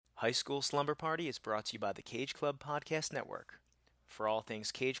High School Slumber Party is brought to you by the Cage Club Podcast Network. For all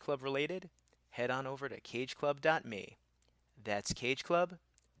things Cage Club related, head on over to cageclub.me. That's cageclub.me.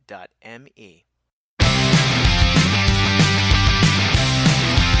 School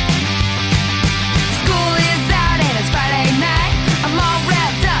is out and it's Friday night. I'm all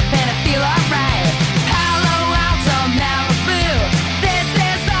wrapped up and I feel alright. Palo Alto, Malibu. This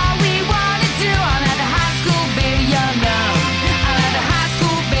is all we wanna do. I'm at the high school, baby, young, young. I'm at the high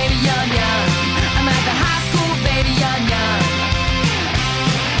school, baby, young, young. I'm at the high school, baby, young, young.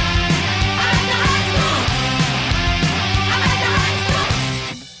 I'm at the high school. I'm at the high school. I'm at the high school.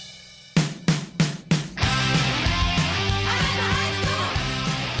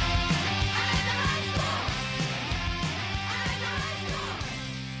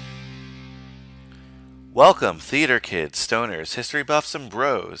 Welcome, theater kids, stoners, history buffs, and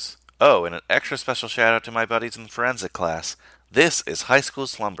bros. Oh, and an extra special shout out to my buddies in forensic class. This is High School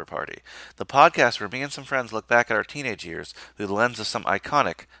Slumber Party, the podcast where me and some friends look back at our teenage years through the lens of some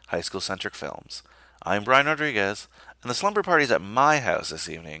iconic high school-centric films. I'm Brian Rodriguez, and the Slumber Party's at my house this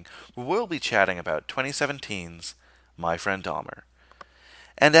evening, where we'll be chatting about 2017's My Friend Dahmer.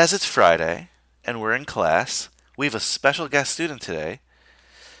 And as it's Friday, and we're in class, we have a special guest student today.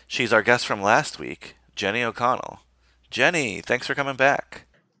 She's our guest from last week, Jenny O'Connell. Jenny, thanks for coming back.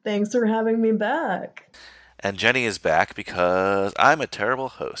 Thanks for having me back. And Jenny is back because I'm a terrible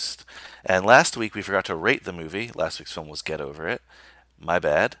host. And last week we forgot to rate the movie. Last week's film was Get Over It. My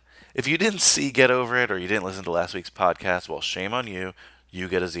bad. If you didn't see Get Over It or you didn't listen to last week's podcast, well, shame on you. You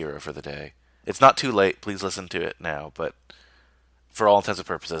get a 0 for the day. It's not too late. Please listen to it now. But for all intents and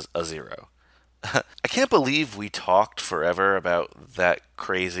purposes, a 0. I can't believe we talked forever about that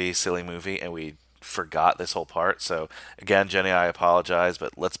crazy, silly movie and we forgot this whole part. So again, Jenny, I apologize,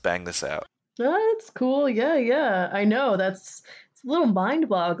 but let's bang this out. That's cool. Yeah. I know it's a little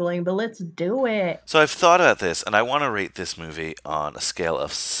mind-boggling, but let's do it. So I've thought about this, and I want to rate this movie on a scale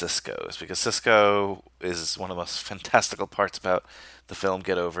of Cisco's, because Cisco is one of the most fantastical parts about the film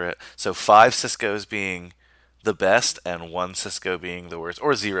Get Over It. So 5 Cisco's being the best, and 1 Cisco being the worst,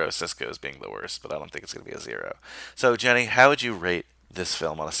 or 0 Cisco's being the worst, but I don't think it's going to be a 0. So Jenny, how would you rate this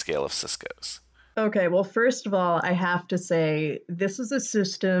film on a scale of Cisco's? Okay, well, first of all, I have to say this is a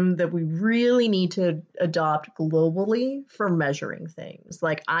system that we really need to adopt globally for measuring things.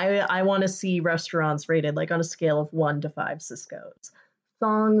 Like, I want to see restaurants rated like on a scale of 1 to 5 Cisco's.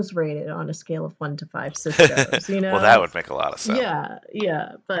 Songs rated on a scale of 1 to 5 Cisco's, you know? Well, that would make a lot of sense.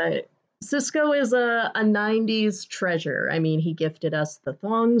 Yeah, but Cisco is a 90s treasure. I mean, he gifted us the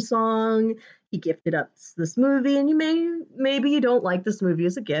Thong Song. He gifted us this movie, and maybe you don't like this movie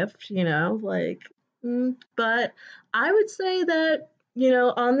as a gift, but I would say that,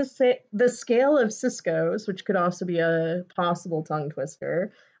 on the scale of Cisco's, which could also be a possible tongue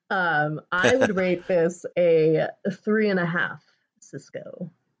twister, I would rate this a 3.5 Cisco.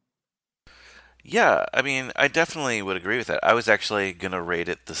 Yeah, I mean, I definitely would agree with that. I was actually going to rate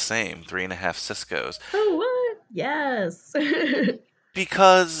it the same, 3.5 Cisco's. Oh, what? Yes.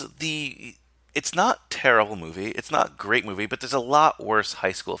 Because it's not a terrible movie, it's not a great movie, but there's a lot worse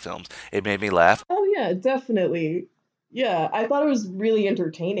high school films. It made me laugh. Oh, yeah, definitely. Yeah, I thought it was really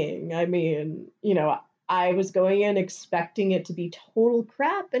entertaining. I mean, I was going in expecting it to be total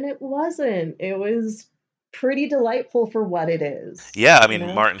crap, and it wasn't. It was pretty delightful for what it is. Yeah, I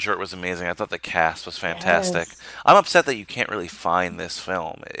mean, Martin Short was amazing. I thought the cast was fantastic. Yes. I'm upset that you can't really find this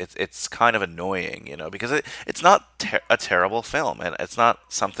film. It's kind of annoying, because it's not a terrible film, and it's not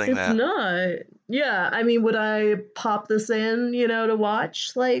something It's not. Yeah, I mean, would I pop this in, to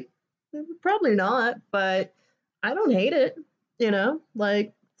watch? Like, probably not, but I don't hate it,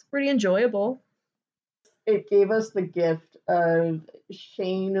 it's pretty enjoyable. It gave us the gift of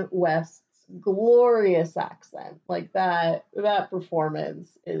Shane West's glorious accent. Like that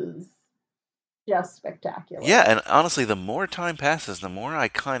performance is just spectacular. Yeah, and honestly, the more time passes, the more I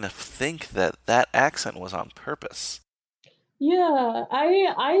kind of think that accent was on purpose. Yeah,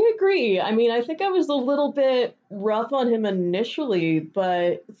 I agree. I mean, I think I was a little bit rough on him initially,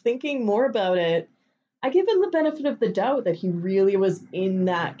 but thinking more about it, I give him the benefit of the doubt that he really was in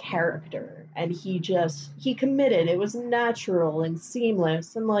that character and he committed. It was natural and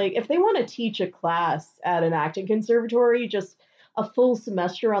seamless. And like, if they want to teach a class at an acting conservatory, just a full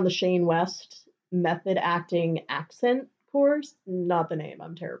semester on the Shane West method acting accent course, not the name,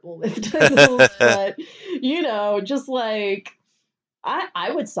 I'm terrible with titles, but just like, I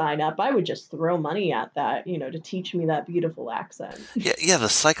would sign up. I would just throw money at that, to teach me that beautiful accent. Yeah, the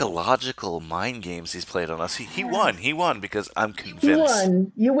psychological mind games he's played on us. He won because I'm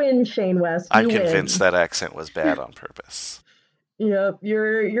convinced. You win, Shane West. I'm convinced that accent was bad on purpose. Yep,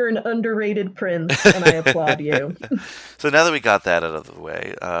 you're an underrated prince, and I applaud you. So now that we got that out of the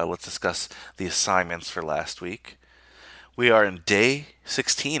way, let's discuss the assignments for last week. We are in day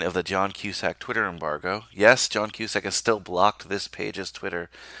 16 of the John Cusack Twitter embargo. Yes, John Cusack has still blocked this page's Twitter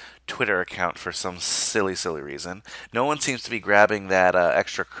account for some silly reason. No one seems to be grabbing that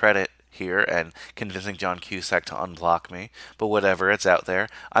extra credit here and convincing John Cusack to unblock me, but whatever, it's out there.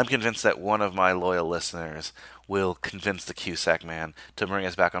 I'm convinced that one of my loyal listeners will convince the Cusack man to bring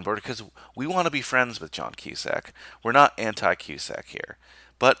us back on board because we want to be friends with John Cusack. We're not anti-Cusack here.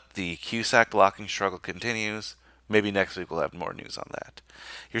 But the Cusack blocking struggle continues. Maybe next week we'll have more news on that.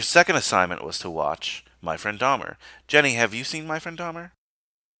 Your second assignment was to watch My Friend Dahmer. Jenny, have you seen My Friend Dahmer?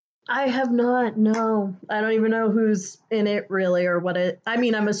 I have not, no. I don't even know who's in it really or what it... I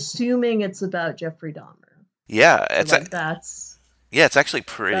mean, I'm assuming it's about Jeffrey Dahmer. Yeah, it's it's actually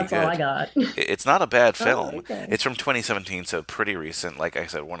pretty that's good. All I got. It's not a bad film. Oh, okay. It's from 2017, so pretty recent. Like I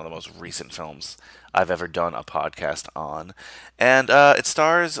said, one of the most recent films I've ever done a podcast on. And it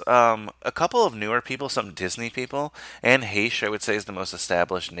stars a couple of newer people, some Disney people. Anne Heche, I would say, is the most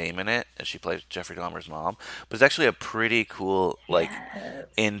established name in it, as she plays Jeffrey Dahmer's mom. But it's actually a pretty cool,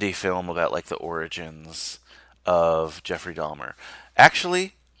 indie film about, the origins of Jeffrey Dahmer.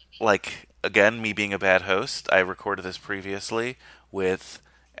 Actually, again, me being a bad host, I recorded this previously with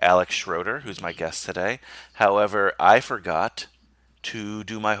Alex Schroeder, who's my guest today. However, I forgot to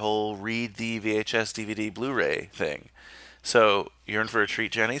do my whole read the VHS, DVD, Blu-ray thing. So you're in for a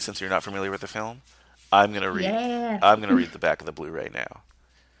treat, Jenny, since you're not familiar with the film. I'm gonna read. Yeah. I'm gonna read the back of the Blu-ray now.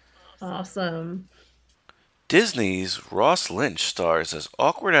 Awesome. Disney's Ross Lynch stars as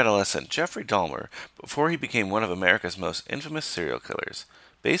awkward adolescent Jeffrey Dahmer before he became one of America's most infamous serial killers.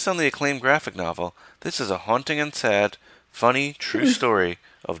 Based on the acclaimed graphic novel, this is a haunting and sad, funny, true story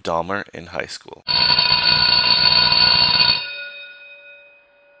of Dahmer in high school.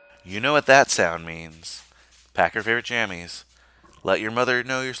 You know what that sound means. Pack your favorite jammies. Let your mother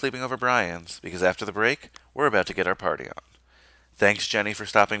know you're sleeping over Brian's, because after the break, we're about to get our party on. Thanks, Jenny, for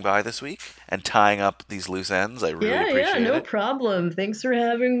stopping by this week and tying up these loose ends. I really appreciate it. Yeah, no problem. Thanks for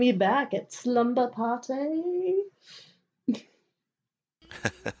having me back at Slumber Party.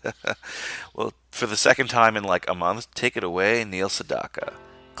 Well, for the second time in a month, take it away, Neil Sedaka.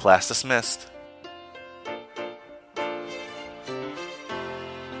 Class dismissed.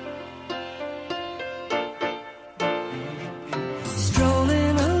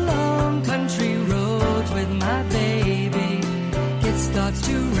 Strolling along country roads with my baby. It starts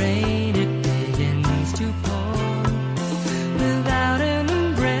to rain, it begins to pour. Without an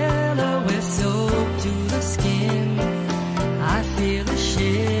umbrella, we're soaked to the skin. I feel a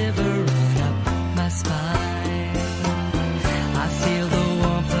shiver run up my spine. I feel the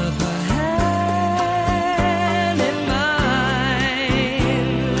warmth of her hand in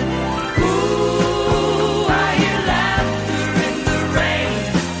mine. Ooh, I hear laughter in the rain,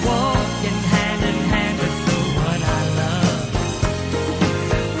 walking hand in hand with the one I love.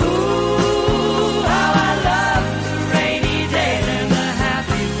 Ooh, how I love the rainy days and the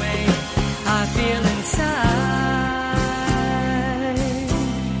happy way I feel inside.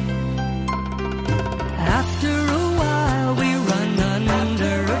 After a while we run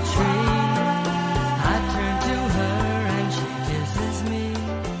under a tree. I turn to her and she kisses me.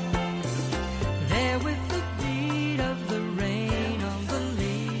 There with the beat of the rain on the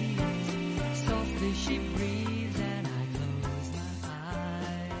leaves. Softly she breathes and I close my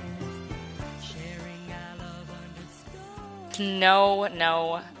eyes. Sharing our love under stars. No,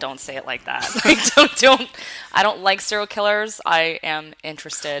 don't say it like that. Don't. I don't like serial killers. I am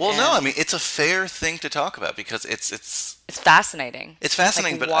interested. Well, in... no, I mean, it's a fair thing to talk about because it's fascinating. It's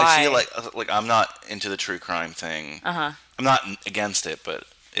fascinating, but why? I feel like I'm not into the true crime thing. I'm not against it, but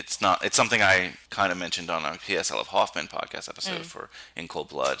it's not. It's something I kind of mentioned on our PSL of Hoffman podcast episode for In Cold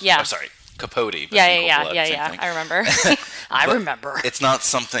Blood. Yeah. Oh, sorry, Capote. But Yeah. In Cold Blood, same thing. I remember. I But remember. It's not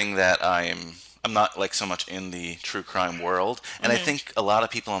something that I'm not so much in the true crime world, and I think a lot of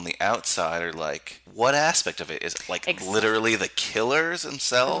people on the outside are like, what aspect of it is literally the killers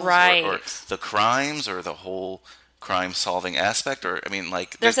themselves, Right. or the crimes, or the whole crime solving aspect, or I mean,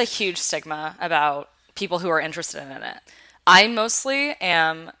 There's a huge stigma about people who are interested in it. I mostly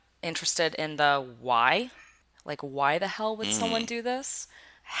am interested in the why. Why the hell would someone do this?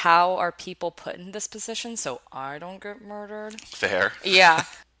 How are people put in this position so I don't get murdered? fair. Yeah.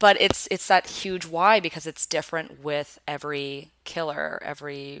 But it's that huge why, because it's different with every killer,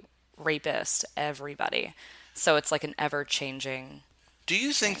 every rapist, everybody. So it's like an ever-changing... Do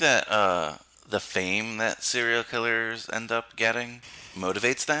you think that the fame that serial killers end up getting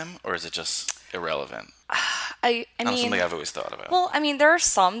motivates them, or is it just irrelevant? I Not mean, something I've always thought about. well, I mean, there are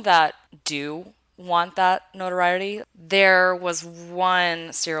some that do want that notoriety. There was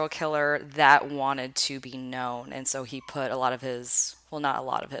one serial killer that wanted to be known, and so he put a lot of his, well, not a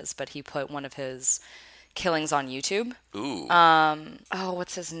lot of his, but he put one of his killings on YouTube. Ooh, Oh,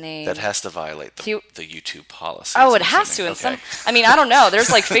 what's his name? that has to violate He- the YouTube policy. Oh, it has to in some. Okay. I mean, I don't know.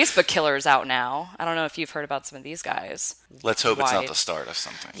 There's like Facebook killers out now. I don't know if you've heard about some of these guys. Let's hope it's not Wide. the start of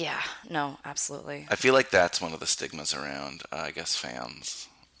something. Yeah, no, absolutely. I feel like that's one of the stigmas around, I guess, fans.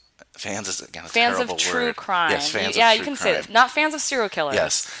 Fans is, again, a Fans terrible of true word. crime. Yes, fans yeah, of you true can say crime. that. Not fans of serial killers.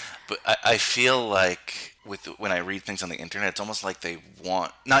 Yes, but I feel like when I read things on the internet, it's almost like they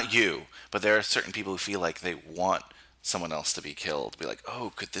want, not you, but there are certain people who feel like they want someone else to be killed. Be like,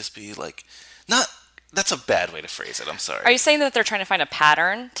 oh, could this be like, not, that's a bad way to phrase it, I'm sorry. Are you saying that they're trying to find a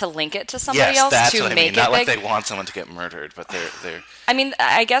pattern to link it to somebody Yes, else that's to what I make mean. Not it like big? they want someone to get murdered, but they're I mean,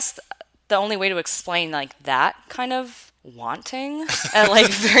 I guess the only way to explain like that kind of wanting, like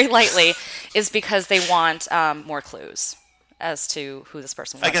very lightly, is because they want more clues as to who this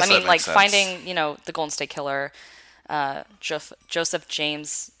person was. I guess mean, that like makes sense. finding, the Golden State Killer, Joseph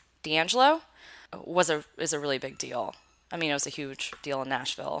James D'Angelo, is a really big deal. I mean, it was a huge deal in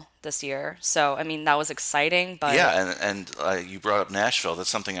Nashville this year. So, I mean, that was exciting, but yeah, and you brought up Nashville. That's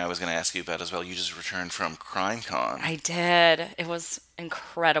something I was going to ask you about as well. You just returned from CrimeCon. I did. It was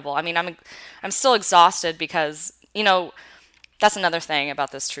incredible. I mean, I'm still exhausted because, that's another thing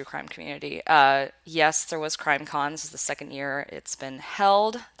about this true crime community. Yes, there was CrimeCon. This is the second year it's been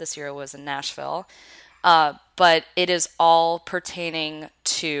held. This year it was in Nashville. But it is all pertaining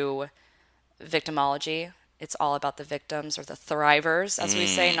to victimology. It's all about the victims or the thrivers, as we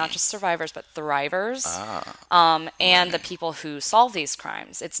say, not just survivors, but thrivers. And the people who solve these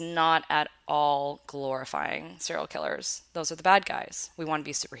crimes. It's not at all glorifying serial killers. Those are the bad guys. We want to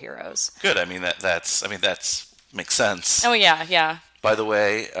be superheroes. Good. I mean, that's makes sense. Oh, yeah. By the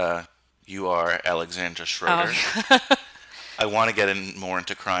way, you are Alexandra Schroeder. Oh. I want to get more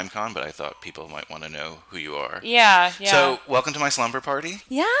into CrimeCon, but I thought people might want to know who you are. Yeah. So, welcome to my slumber party.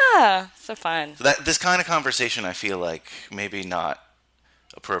 Yeah, so fun. This kind of conversation, I feel like maybe not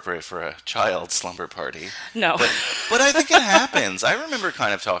appropriate for a child slumber party. No. But I think it happens. I remember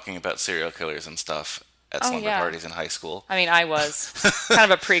kind of talking about serial killers and stuff at slumber yeah. parties in high school. I mean, I was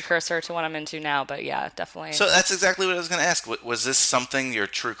kind of a precursor to what I'm into now, but yeah, definitely. So that's exactly what I was going to ask. Was this something, your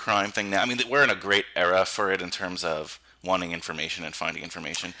true crime thing now? I mean, we're in a great era for it in terms of wanting information and finding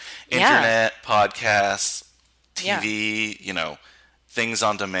information. Internet, podcasts, TV, things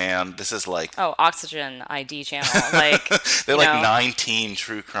on demand. This is like... Oh, Oxygen ID channel. Like, there are like 19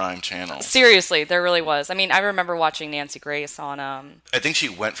 true crime channels. Seriously, there really was. I mean, I remember watching Nancy Grace on I think she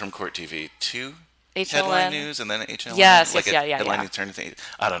went from Court TV to HLN. Headline News and then HLN. Yes, like yeah. Headline News turned into...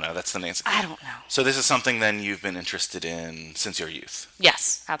 I don't know. That's the Nancy. I don't know. So this is something then you've been interested in since your youth.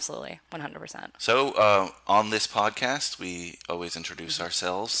 Yes, absolutely. 100%. So on this podcast, we always introduce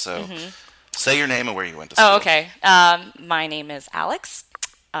ourselves. So say your name and where you went to school. Oh, okay. My name is Alex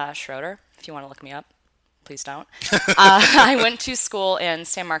Schroeder. If you want to look me up, please don't. I went to school in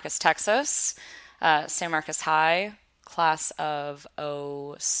San Marcos, Texas. San Marcos High, class of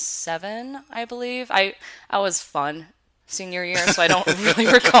 07, I believe. I was fun senior year, so I don't really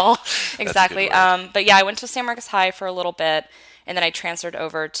recall exactly. But yeah, I went to San Marcos High for a little bit, and then I transferred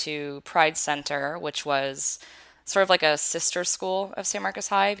over to Pride Center, which was sort of like a sister school of San Marcos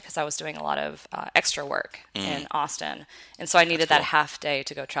High because I was doing a lot of extra work in Austin. And so I needed that half day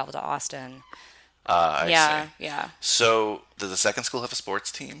to go travel to Austin. I see. Yeah. So did the second school have a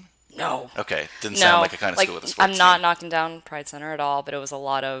sports team? No. Okay. Didn't sound like a kind of school with a sports I'm not team. knocking down Pride Center at all, but it was a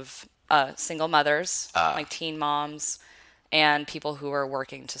lot of single mothers, like teen moms, and people who were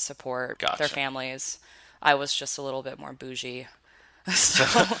working to support Gotcha. their families. I was just a little bit more bougie. So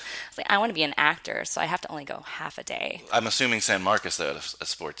I was like, I want to be an actor, so I have to only go half a day. I'm assuming San Marcos, though, had a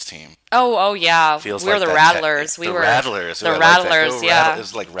sports team. Oh yeah. Feels we were like the that Rattlers. the We were Rattlers. The Ooh, I like that. Rattlers, Oh, yeah. It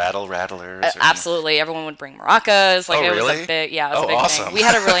was like Rattlers. Absolutely. Everyone would bring maracas. Like Oh, it was really? a big, it was a big awesome. thing. We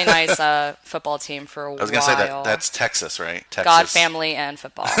had a really nice football team for a while. I was going to say that's Texas, right? Texas. God, family, and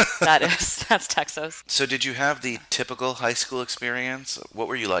football. That's Texas. So did you have the typical high school experience? What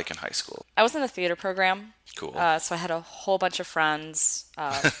were you like in high school? I was in the theater program. Cool. So I had a whole bunch of friends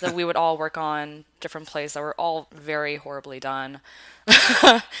that we would all work on different plays that were all very horribly done.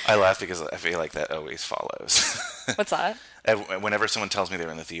 I laugh because I feel like that always follows. What's that? Whenever someone tells me they're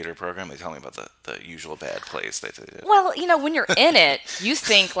in the theater program, they tell me about the usual bad plays that they did. Well, when you're in it, you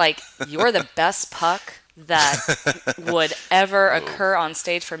think like you're the best puck that would ever occur on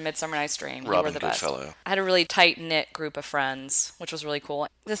stage for Midsummer Night's Dream. You Robin were the best. Goodfellow. I had a really tight-knit group of friends, which was really cool.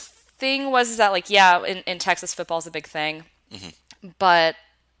 The thing was is that, like, yeah, in Texas, football's a big thing. But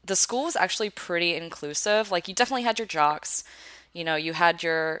the school was actually pretty inclusive. Like, you definitely had your jocks. You know, you had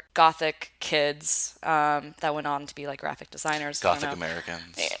your gothic kids that went on to be, like, graphic designers. Gothic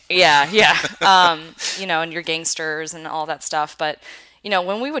Americans. Yeah. You know, and your gangsters and all that stuff. But, you know,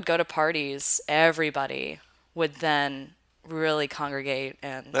 when we would go to parties, everybody would then really congregate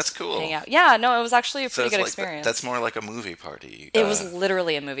and That's cool. hang out. Yeah, no, it was actually a So pretty it's good like experience. that's more like a movie party. It was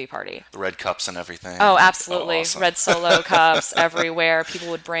literally a movie party. The red cups and everything. Oh, absolutely. awesome. Red Solo cups everywhere. People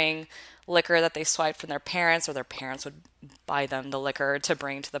would bring liquor that they swiped from their parents, or their parents would buy them the liquor to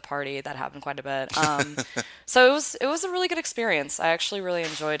bring to the party. That happened quite a bit. So it was a really good experience. I actually really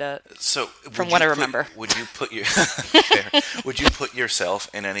enjoyed it. So From would what you I put- remember. would you put your fair. Would you put yourself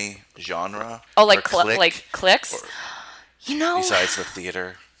in any genre? Oh, like or clique, like clicks. or- You know, besides the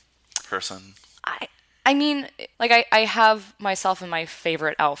theater person? I mean, like I have myself in my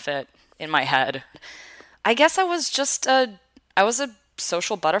favorite outfit in my head. I guess I was a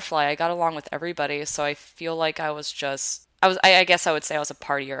social butterfly. I got along with everybody, so I feel like I guess I would say I was a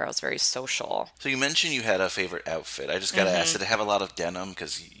partier. I was very social. So you mentioned you had a favorite outfit. I just gotta Mm-hmm. ask, did it have a lot of denim?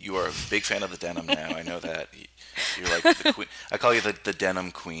 Because you are a big fan of the denim now. I know that. You're like the queen. I call you the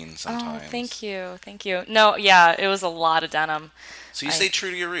denim queen sometimes. Oh, thank you. No, yeah, it was a lot of denim. So you stay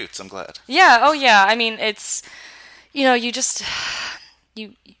true to your roots. I'm glad. Yeah, oh yeah. I mean, it's, you know, you just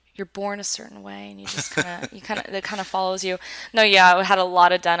you're born a certain way, and you just it kind of follows you. No, yeah, I had a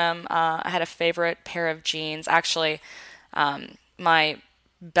lot of denim. I had a favorite pair of jeans. Actually, my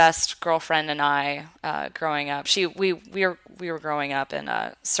best girlfriend and I, growing up, we were growing up in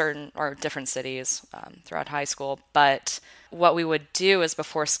certain or different cities throughout high school. But what we would do is,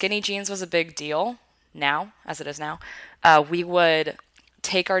 before skinny jeans was a big deal, now as it is now, we would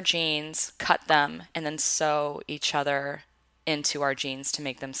take our jeans, cut them, and then sew each other into our jeans to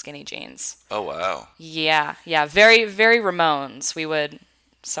make them skinny jeans. Oh wow. Yeah, very, very Ramones. We would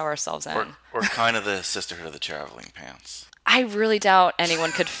sew ourselves in. Or kind of the Sisterhood of the Traveling Pants. I really doubt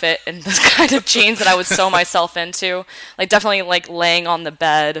anyone could fit in this kind of jeans that I would sew myself into. Like, definitely, like, laying on the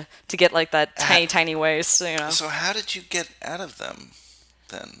bed to get, like, that tiny waist, you know. So how did you get out of them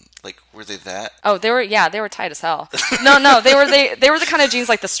then? Like, were they that? Oh, they were tight as hell. No, they were the kind of jeans,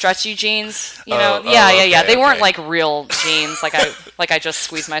 like the stretchy jeans, you know. Yeah. Okay, They weren't okay. like real jeans, like I just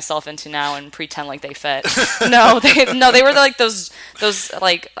squeeze myself into now and pretend like they fit. No, they were like those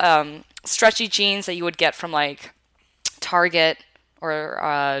like stretchy jeans that you would get from like Target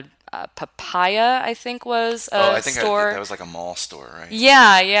or Papaya, I think was a I think store. that was like a mall store, right?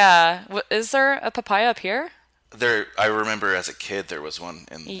 Yeah. Is there a Papaya up here? I remember as a kid there was one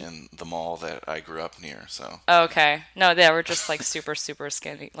in the mall that I grew up near. So Okay. No, they were just like super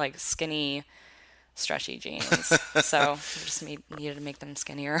skinny, stretchy jeans. So we just needed to make them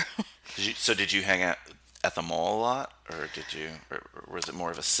skinnier. did you hang out at the mall a lot, or was it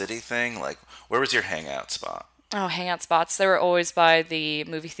more of a city thing? Like, where was your hangout spot? Oh, hangout spots. They were always by the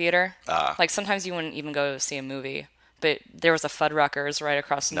movie theater. Ah. Like, sometimes you wouldn't even go see a movie, but there was a Fuddruckers right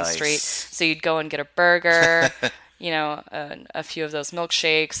across from the Nice. street. So you'd go and get a burger, you know, a few of those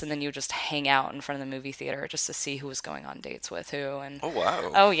milkshakes, and then you would just hang out in front of the movie theater just to see who was going on dates with who. And Oh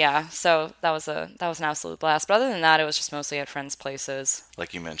wow! oh yeah, so that was an absolute blast. But other than that, it was just mostly at friends' places.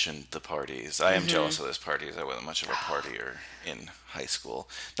 Like you mentioned, the parties. I am jealous of those parties. I wasn't much of a partier in high school.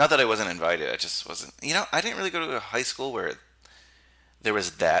 Not that I wasn't invited. I just wasn't. You know, I didn't really go to a high school where there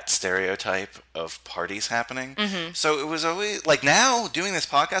was that stereotype of parties happening. So it was always like, now doing this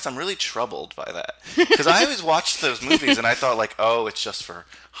podcast, I'm really troubled by that, because I always watched those movies and I thought like, oh, it's just for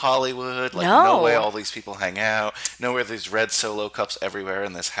Hollywood. Like, no No. way all these people hang out. No way there's red Solo cups everywhere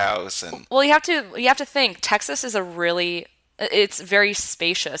in this house. And Well, you have to think Texas is it's very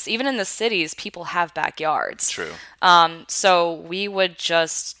spacious. Even in the cities, people have backyards. true. So we would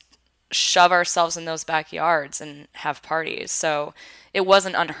just shove ourselves in those backyards and have parties. So it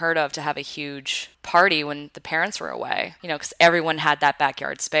wasn't unheard of to have a huge party when the parents were away, you know, because everyone had that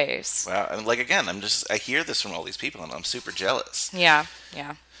backyard space. Wow. And like, again, I hear this from all these people and I'm super jealous. Yeah.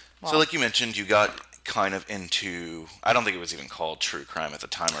 So like you mentioned, you got kind of into, I don't think it was even called true crime at the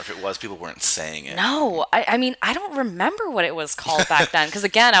time, or if it was, people weren't saying it. No, I mean, I don't remember what it was called back then. Because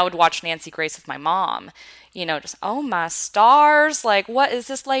again, I would watch Nancy Grace with my mom. You know, just, oh my stars, like, what is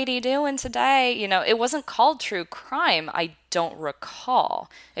this lady doing today? You know, it wasn't called true crime. I don't recall.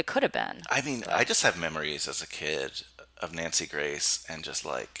 It could have been. I mean, I just have memories as a kid of Nancy Grace and just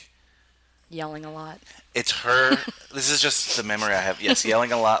like, Yelling a lot. it's her. This is just the memory I have. Yes,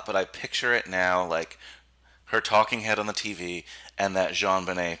 yelling a lot, but I picture it now, like her talking head on the TV and that Jean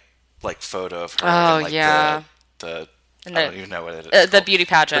Bonnet like photo of her. Oh, and, like, yeah. The And I don't even know what it is. the called. beauty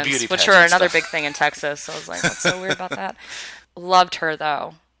pageants, beauty which are pageant another stuff. big thing in Texas. So I was like, what's so weird about that? Loved her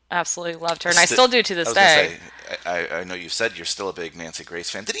though. Absolutely loved her, and I still do to this I was gonna day. say, I know you've said you're still a big Nancy Grace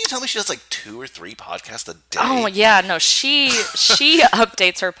fan. Didn't you tell me she does like 2 or 3 podcasts a day? Oh yeah, no, she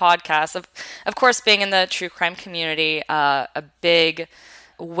updates her podcast. Of course, being in the true crime community, a big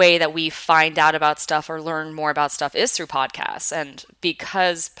way that we find out about stuff or learn more about stuff is through podcasts. And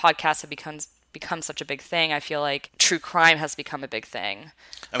because podcasts have become such a big thing, I feel like true crime has become a big thing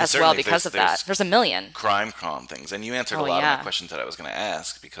I mean, as well certainly because of there's that. There's a million. crime things, and you answered Oh, a lot of yeah. my questions that I was going to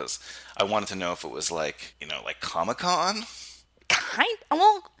ask because I wanted to know if it was like like Comic-Con.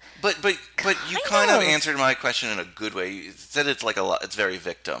 Well, But you Kind kind of of. answered my question in a good way. You said it's like a lot. It's very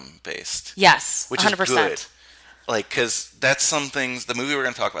victim based, yes, which 100%. is good. Like, because that's some things. The movie we're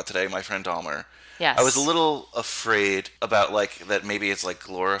going to talk about today, My Friend Dahmer. Yes. I was a little afraid about like that. Maybe it's like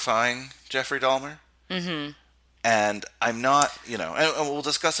glorifying Jeffrey Dahmer. Mm-hmm. And I'm not. And we'll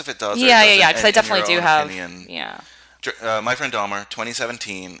discuss if it does. Or Yeah, it yeah, yeah. doesn't Because I in your definitely do own have. opinion. Yeah. My Friend Dahmer,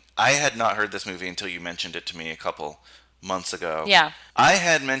 2017. I had not heard this movie until you mentioned it to me a couple months ago. Yeah. I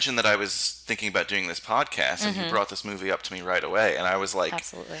had mentioned that I was thinking about doing this podcast, and you brought this movie up to me right away, and I was like,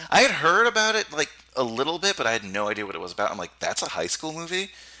 Absolutely. I had heard about it like a little bit, but I had no idea what it was about. I'm like, that's a high school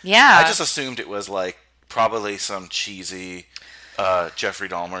movie? Yeah. I just assumed it was like probably some cheesy Jeffrey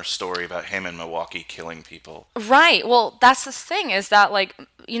Dahmer story about him in Milwaukee killing people. Right. Well, that's the thing is that, like,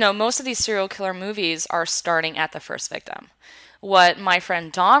 most of these serial killer movies are starting at the first victim. What My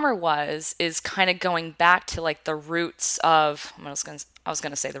Friend Dahmer is kind of going back to like the roots of, I was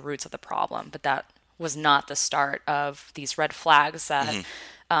going to say the roots of the problem, but that was not the start of these red flags that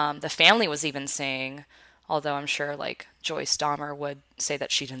the family was even seeing. Although I'm sure like Joyce Dahmer would say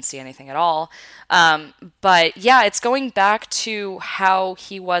that she didn't see anything at all. But yeah, it's going back to how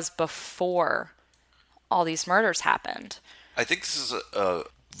he was before all these murders happened. I think this is a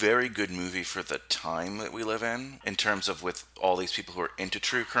very good movie for the time that we live in terms of with all these people who are into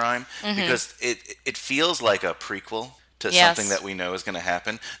true crime, because it feels like a prequel to Yes. something that we know is going to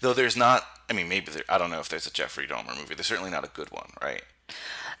happen. Though there's not, I mean, maybe I don't know if there's a Jeffrey Dahmer movie. There's certainly not a good one, right?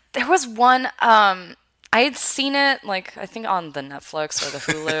 There was one, I had seen it, like, I think on the Netflix or the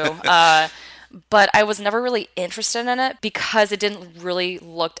Hulu, but I was never really interested in it because it didn't really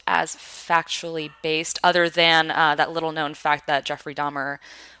look as factually based, other than that little known fact that Jeffrey Dahmer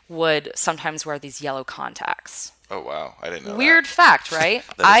would sometimes wear these yellow contacts. Oh wow, I didn't know. Weird fact, right?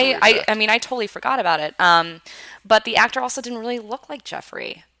 That is a weird fact. I mean, I totally forgot about it. But the actor also didn't really look like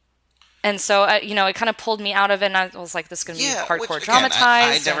Jeffrey. And so, it kind of pulled me out of it, and I was like, this is going to be hardcore which, again,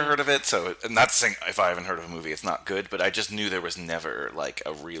 dramatized. I'd never heard of it, so I'm not saying if I haven't heard of a movie, it's not good, but I just knew there was never, like,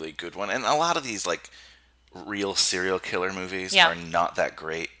 a really good one. And a lot of these, like, real serial killer movies Yeah. are not that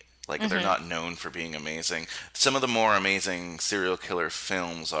great. Like, they're not known for being amazing. Some of the more amazing serial killer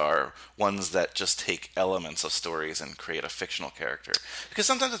films are ones that just take elements of stories and create a fictional character. Because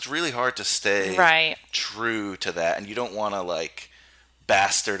sometimes it's really hard to stay Right. true to that, and you don't want to, like,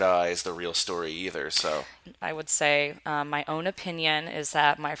 bastardize the real story either, so... I would say my own opinion is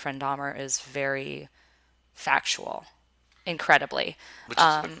that My Friend Dahmer is very factual, incredibly. Which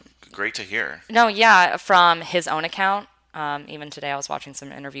is great to hear. No, yeah, from his own account. Even today I was watching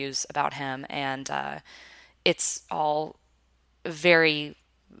some interviews about him, and it's all very,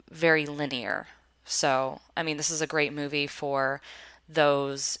 very linear. So, I mean, this is a great movie for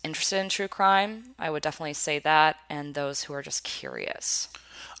those interested in true crime. I would definitely say that, and those who are just curious.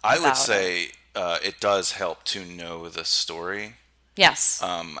 I would about say it does help to know the story. Yes.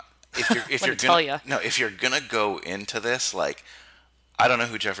 If you're tell gonna ya. no, if you're gonna go into this, like, I don't know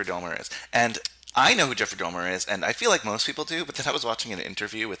who Jeffrey Dahmer is, and I know who Jeffrey Dahmer is, and I feel like most people do. But then I was watching an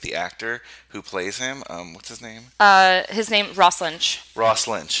interview with the actor who plays him. What's his name? His name, Ross Lynch. Ross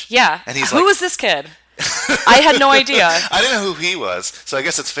Lynch. Yeah. And he's Who like, was this kid? I had no idea. I didn't know who he was, so I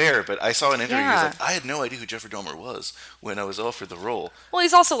guess it's fair. But I saw an interview. Yeah. He's like, I had no idea who Jeffrey Dahmer was when I was offered the role. Well,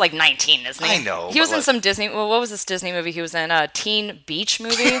 he's also like 19, isn't he? I know, He was but, in like- some Disney. Well, what was this Disney movie he was in? A Teen Beach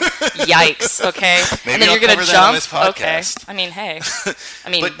movie. Yikes. Okay. Maybe and then I'll you're gonna cover that jump. on this podcast. Okay. I mean, hey. I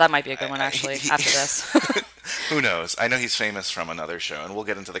mean, But- that might be a good one actually. After this. Who knows? I know he's famous from another show, and we'll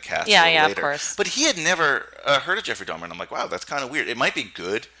get into the cast Yeah, a little yeah, of later. course. But he had never heard of Jeffrey Dahmer, and I'm like, wow, that's kind of weird. It might be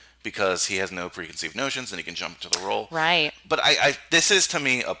good because he has no preconceived notions and he can jump to the role. Right. But this is to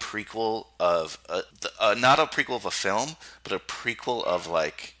me a prequel of not a prequel of a film, but a prequel of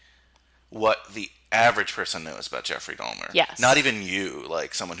like what the average person knows about Jeffrey Dahmer. Yes. Not even you,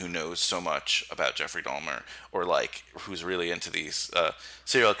 like someone who knows so much about Jeffrey Dahmer, or like who's really into these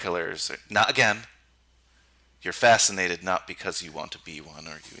serial killers. Not again. you're fascinated not because you want to be one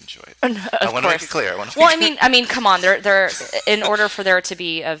or you enjoy it. Of I want to make course. it clear. I want to Well, I mean, come on. There, in order for there to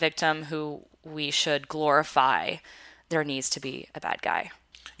be a victim who we should glorify, there needs to be a bad guy.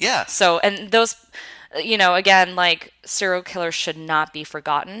 yeah. So, and those, again, like serial killers should not be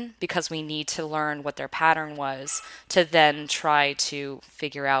forgotten because we need to learn what their pattern was to then try to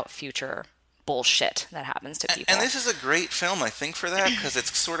figure out future bullshit that happens to people. And this is a great film, I think, for that, because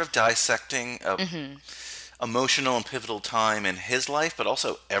it's sort of dissecting a emotional and pivotal time in his life, but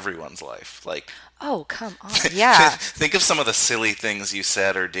also everyone's life. Like, Oh, come on. Yeah. think of some of the silly things you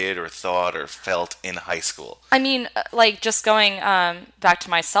said or did or thought or felt in high school. I mean, like just going back to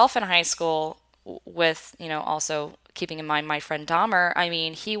myself in high school with, also keeping in mind my friend Dahmer. I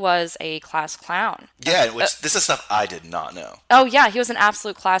mean, he was a class clown. Yeah, which this is stuff I did not know. Oh yeah, he was an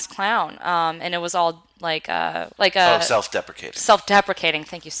absolute class clown. And it was all like Self-deprecating. self-deprecating.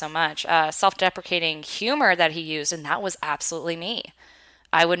 Thank you so much. Self-deprecating humor that he used, and that was absolutely me.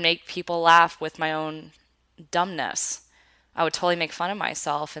 I would make people laugh with my own dumbness. I would totally make fun of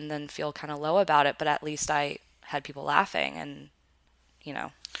myself and then feel kind of low about it, but at least I had people laughing, and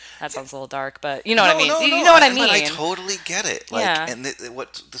that sounds a little dark, but you know what I mean. No, you know what I mean. But I totally get it. Like, Yeah. and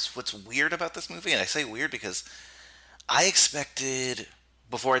what's weird about this movie, and I say weird because I expected,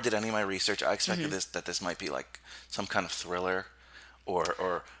 before I did any of my research, I expected that this might be like some kind of thriller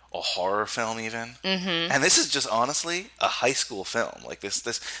or a horror film even. And this is just honestly a high school film. Like this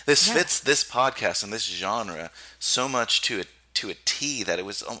fits this podcast and this genre so much to a T that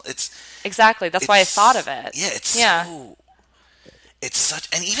it's Exactly. That's why I thought of it. Yeah, it's such,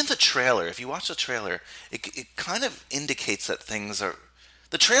 and even the trailer, if you watch the trailer, it kind of indicates that things are,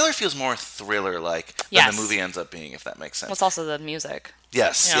 the trailer feels more thriller-like than Yes. the movie ends up being, if that makes sense. Well, it's also the music.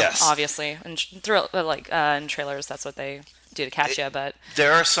 Yes, yes. Obviously, and in trailers, that's what they do to catch you. But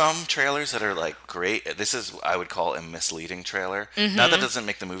There are some trailers that are like great. This is, I would call, a misleading trailer. Not that it doesn't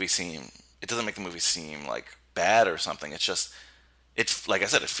make the movie seem like bad or something. It's just, it's like I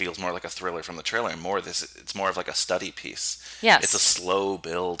said, it feels more like a thriller from the trailer, and it's more of like a study piece. Yes. It's a slow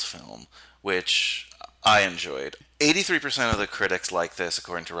build film, which I enjoyed. 83% of the critics like this,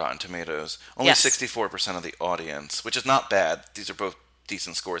 according to Rotten Tomatoes. Only Yes. 64% of the audience, which is not bad. These are both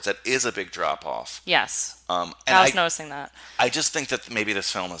decent scores. That is a big drop off. yes, And I was noticing that. I just think that maybe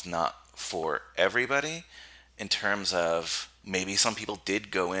this film is not for everybody, in terms of maybe some people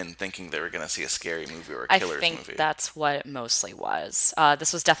did go in thinking they were going to see a scary movie or a I killer's think movie. that's what it mostly was.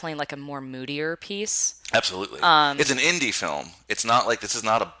 This was definitely like a more moodier piece. Absolutely. It's an indie film. It's not like, this is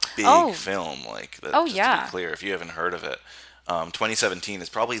not a big Oh. film. Like, Oh, just to yeah. be clear, if you haven't heard of it, 2017 is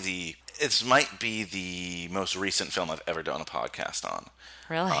probably it might be the most recent film I've ever done a podcast on.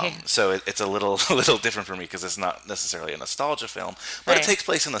 Really? So it's a little different for me because it's not necessarily a nostalgia film, but Right. it takes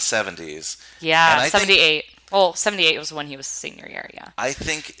place in the 70s. Yeah, And I think- 78. Well, 78 was when he was senior year, yeah. I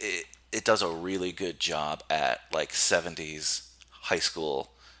think it does a really good job at like 70s high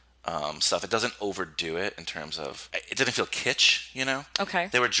school stuff. It doesn't overdo it in terms of, it didn't feel kitsch, Okay.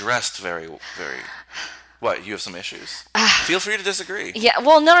 They were dressed very, very, what, you have some issues? Feel free to disagree. Yeah,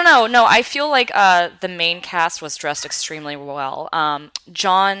 well, no. I feel like the main cast was dressed extremely well.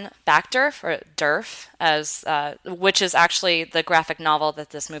 John Backdurf, or Durf, which is actually the graphic novel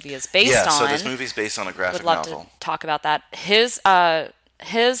that this movie is based Yeah, on. so this movie's based on a graphic Would love novel. to talk about that. His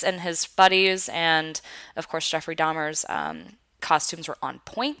and his buddies, and of course Jeffrey Dahmer's costumes were on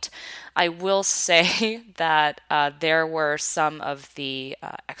point. I will say that there were some of the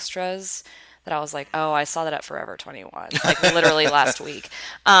extras that I was like, oh, I saw that at Forever 21, like literally last week.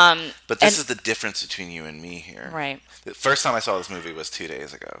 But this and- is the difference between you and me here. Right. The first time I saw this movie was 2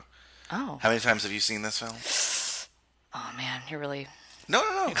 days ago. Oh, How many times have you seen this film? oh man, you're really No.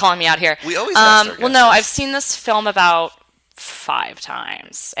 calling me out here. We always ask our Well, no, guests I've seen this film about 5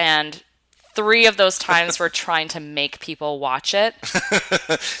 times, and 3 of those times were trying to make people watch it.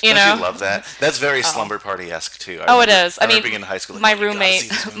 You Don't know? you love that? That's very Slumber Party-esque too. Oh, it is. I mean, being in high school, like, my "Oh, you gotta see roommate,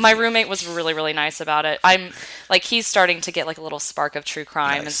 this my movie." roommate was really, really nice about it. I'm like, he's starting to get like a little spark of true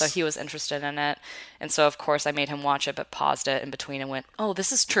crime, and so Nice. he was interested in it. And so, of course, I made him watch it, but paused it in between and went, "Oh,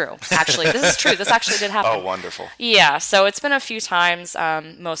 this is true. Actually, this is true. This actually did happen." Oh, wonderful. Yeah. So it's been a few times.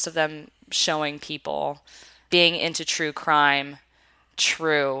 Most of them showing people being into true crime.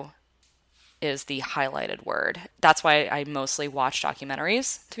 True is the highlighted word. That's why I mostly watch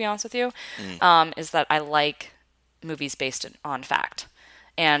documentaries, to be honest with you, is that I like movies based on fact.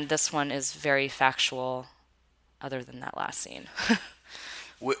 And this one is very factual, other than that last scene.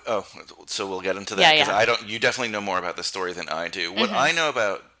 So we'll get into that Yeah, because yeah. you definitely know more about the story than I do. What I know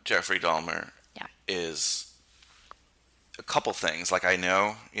about Jeffrey Dahmer Yeah. is a couple things. Like I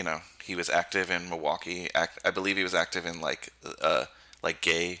know, he was active in Milwaukee. I believe he was active in like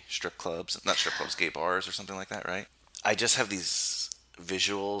gay strip clubs, not strip clubs, gay bars or something like that, right? I just have these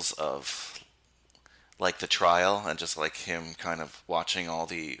visuals of like the trial and just like him kind of watching all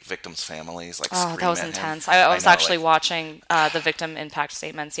the victims' families like Oh, scream that was at him. intense. I was know, actually like, watching the victim impact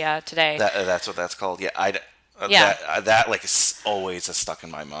statements, today. that's what that's called. Yeah, Yeah. that like is always has stuck in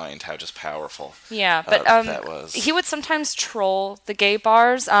my mind how just powerful. Yeah, but that was. he would sometimes troll the gay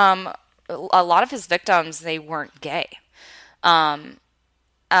bars. A lot of his victims, they weren't gay.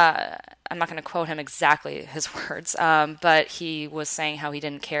 I'm not going to quote him exactly his words, but he was saying how he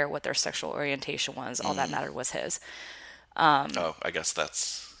didn't care what their sexual orientation was. All that mattered was his. Oh, I guess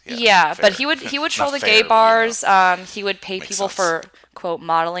that's Yeah, fair. but he would troll Not the gay fair, but, bars. He would pay Makes people sense. for quote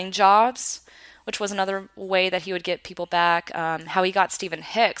modeling jobs, which was another way that he would get people back. How he got Stephen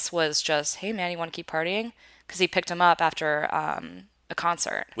Hicks was just, hey man, you want to keep partying? Because he picked him up after a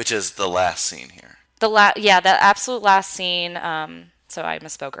concert. Which is the last scene here. The absolute last scene. So I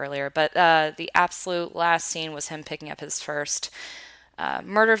misspoke earlier, but the absolute last scene was him picking up his first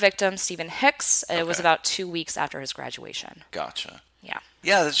murder victim, Stephen Hicks. It was Okay. about 2 weeks after his graduation. Gotcha. Yeah.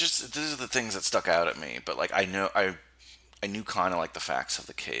 Yeah, these are the things that stuck out at me. But like I knew kind of like the facts of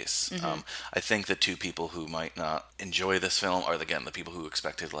the case. Mm-hmm. I think the two people who might not enjoy this film are again the people who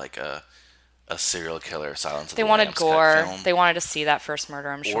expected like a serial killer, Silence of They the wanted Lambs gore. type film. They wanted to see that first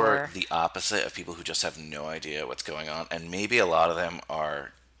murder, I'm sure. Or the opposite of people who just have no idea what's going on, and maybe a lot of them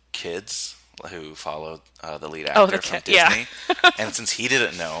are kids who followed the lead actor the from kid, yeah. Disney. And since he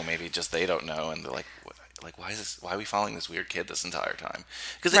didn't know, maybe just they don't know, and they're like, why are we following this weird kid this entire time?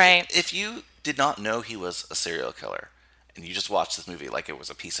 Because Right. if you did not know he was a serial killer, and you just watched this movie like it was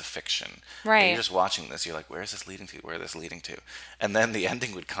a piece of fiction, and Right. you're just watching this, you're like, where is this leading to? Where is this leading to? And then the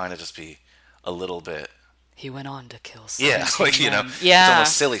ending would kind of just be a little bit. He went on to kill Yeah, 17 like, men. it's Yeah.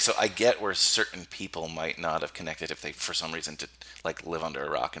 almost silly. So I get where certain people might not have connected if they, for some reason, did like live under a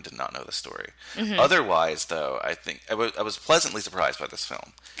rock and did not know the story. Mm-hmm. Otherwise, though, I think I was pleasantly surprised by this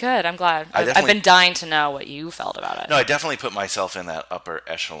film. Good. I'm glad. I I've definitely- been dying to know what you felt about it. No, I definitely put myself in that upper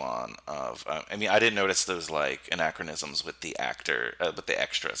echelon of. I mean, I didn't notice those like anachronisms with the actor, with the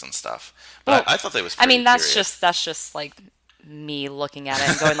extras and stuff. But I thought they was. I mean, pretty that's just like me looking at it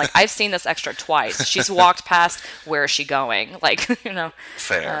and going like, I've seen this extra twice. She's walked past. Where is she going? Like,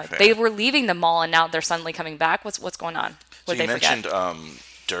 Fair. they were leaving the mall and now they're suddenly coming back. What's going on? So What you they mentioned forget?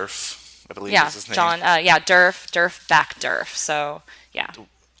 Durf, I believe Yeah, is his name. John. Durf, back Durf. So yeah.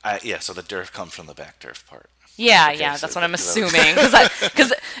 So the Durf comes from the back Durf part. Yeah, Okay, yeah, so that's what I'm that- assuming.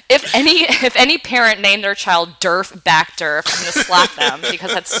 Because if any parent named their child Durf back Durf, I'm gonna slap them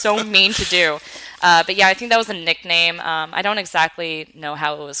because that's so mean to do. But yeah, I think that was a nickname. I don't exactly know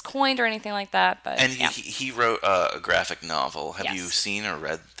how it was coined or anything like that, but And yeah. he wrote a graphic novel. Have Yes. you seen or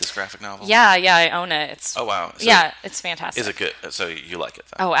read this graphic novel? Yeah, I own it. It's Oh wow. So yeah, it's fantastic. Is it good? So you like it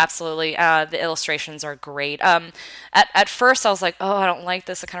then? Oh, absolutely. The illustrations are great. At first I was like, oh, I don't like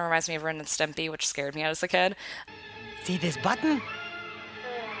this. It kind of reminds me of Ren and Stimpy, which scared me as a kid. See this button?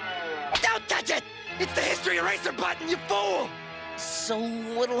 Don't touch it! It's the history eraser button, you fool! So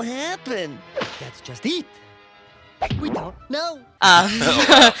what'll happen? That's just it. We don't know. So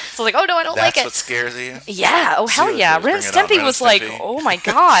I was like, oh no, I don't That's like it. what scares you. Yeah. Oh hell Serial yeah. killers Ren and bring it on, Stimpy Ren was and like, Stimpy. oh my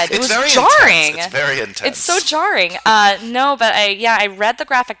god, it It's was very jarring. Intense. It's very intense. It's so jarring. No, but I read the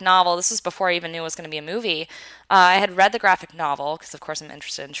graphic novel. This was before I even knew it was going to be a movie. I had read the graphic novel because, of course, I'm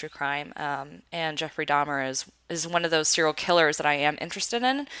interested in true crime. And Jeffrey Dahmer is one of those serial killers that I am interested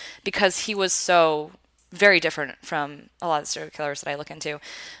in because he was so very different from a lot of serial killers that I look into.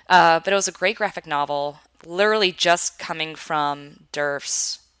 But it was a great graphic novel, literally just coming from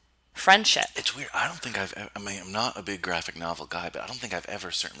Durf's friendship. It's weird. I don't think I'm not a big graphic novel guy, but I don't think I've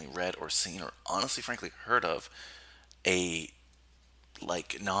ever certainly read or seen or honestly, frankly, heard of a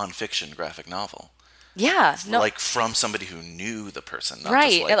like nonfiction graphic novel. Yeah, no, Like from somebody who knew the person, not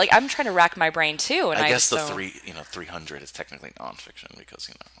right. Just Like, I'm trying to rack my brain too, and I just guess the don't- 300 is technically nonfiction because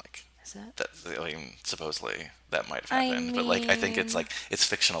like Is it? that I mean, supposedly that might have I happened, but like I think it's like it's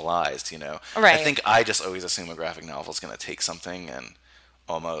fictionalized, Right. I think I just always assume a graphic novel is going to take something and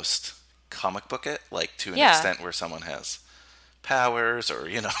almost comic book it, like to an Yeah. extent where someone has powers or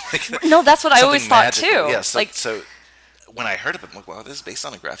like No, that's what I always something thought magical. too. Yeah, so, like, so when I heard of it, I'm like, wow, this is based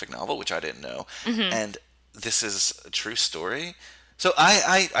on a graphic novel, which I didn't know, Mm-hmm. and this is a true story. So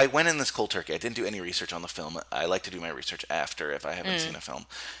I went in this cold turkey. I didn't do any research on the film. I like to do my research after if I haven't seen a film,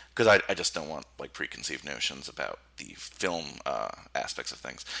 because I just don't want like preconceived notions about the film aspects of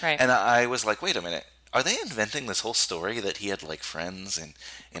things. Right. And I was like, wait a minute. Are they inventing this whole story that he had like friends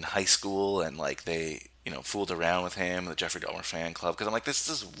in high school and like they fooled around with him, the Jeffrey Dahmer fan club, because I'm like, this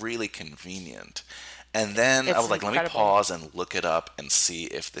is really convenient. And then I It's was like, let me incredible. pause and look it up and see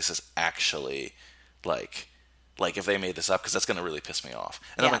if this is actually like if they made this up, because that's going to really piss me off.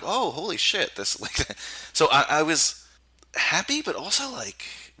 And I'm Yeah. like, oh, holy shit, this like. So I was happy, but also like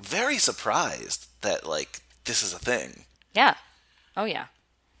very surprised that like this is a thing. Yeah. Oh yeah.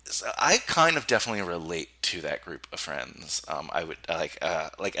 So I kind of definitely relate to that group of friends. I would like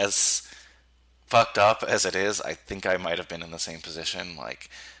as fucked up as it is, I think I might have been in the same position. Like,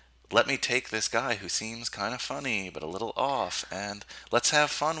 let me take this guy who seems kind of funny but a little off, and let's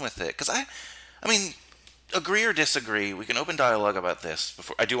have fun with it. Because I mean, agree or disagree, we can open dialogue about this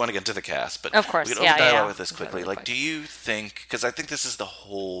before. I do want to get into the cast, but Of course, we can yeah, open dialogue yeah. with this quickly. Really Like, quick. do you think? Because I think this is the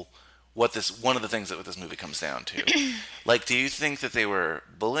whole. One of the things that what this movie comes down to. Like, do you think that they were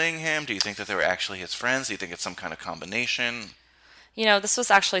bullying him? Do you think that they were actually his friends? Do you think it's some kind of combination? This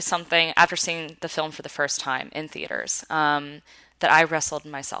was actually something, after seeing the film for the first time in theaters, that I wrestled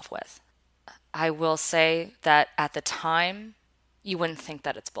myself with. I will say that at the time, you wouldn't think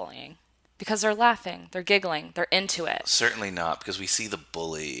that it's bullying. Because they're laughing, they're giggling, they're into it. Certainly not, because we see the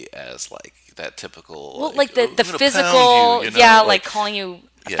bully as like that typical. Well, like the "Oh, I'm gonna physical, pound you," yeah, like calling you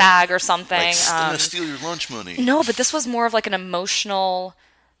a yeah. fag or something. Like, I'm gonna steal your lunch money. No, but this was more of like an emotional,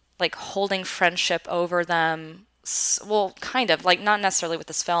 like holding friendship over them. Well, kind of, like not necessarily with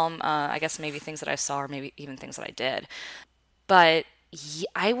this film. I guess maybe things that I saw, or maybe even things that I did. But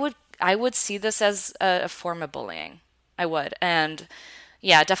I would see this as a form of bullying. I would, and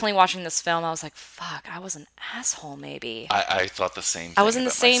yeah, definitely watching this film, I was like, fuck, I was an asshole. Maybe I thought the same thing. I was in the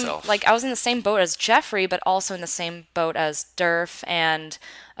about same myself. I was in the same boat as Jeffrey, but also in the same boat as Durf and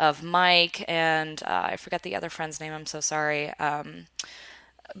of Mike and I forget the other friend's name. I'm so sorry.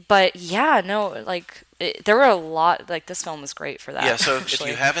 But yeah, no, like there were a lot. Like this film was great for that. Yeah, so if actually.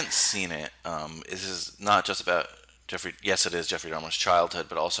 you haven't seen it, this is not just about Jeffrey. Yes, it is Jeffrey Dahmer's childhood,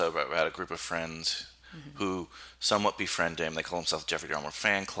 but also about a group of friends who somewhat befriend him. They call themselves Jeffrey Dahmer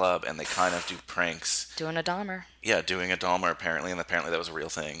Fan Club, and they kind of do pranks. Doing a Dahmer. Yeah, doing a Dahmer apparently, and apparently that was a real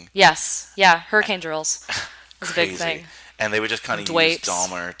thing. Yes, yeah, hurricane drills was a big Crazy. thing. And they would just kind of use Dwapes.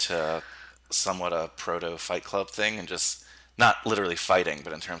 Dahmer to somewhat a proto Fight Club thing, and just not literally fighting,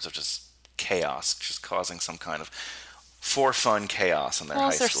 but in terms of just chaos, just causing some kind of for fun chaos in their Well, high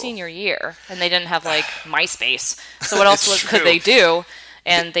it's their school. senior year, and they didn't have like MySpace, so what else It's could true. they do?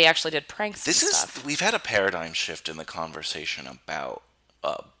 And they actually did pranks This and is stuff. we've had a paradigm shift in the conversation about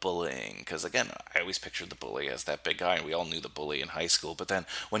bullying, because again, I always pictured the bully as that big guy, and we all knew the bully in high school. But then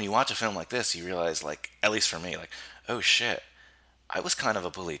when you watch a film like this, you realize, like, at least for me, like, oh shit, I was kind of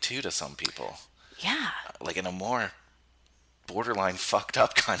a bully too to some people, Yeah. like in a more borderline fucked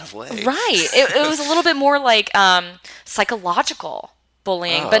up kind of way. Right. It was a little bit more like psychological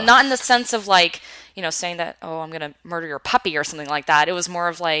bullying, but not in the sense of like, saying that, oh, I'm going to murder your puppy or something like that. It was more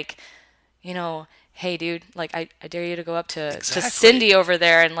of like, hey, dude, like, I dare you to go up to Exactly. Cindy over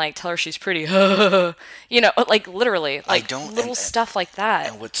there and like tell her she's pretty. Like literally, like don't- little and- stuff like that.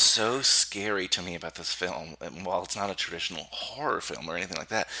 And what's so scary to me about this film, and while it's not a traditional horror film or anything like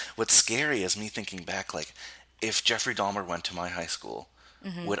that, what's scary is me thinking back, like, if Jeffrey Dahmer went to my high school,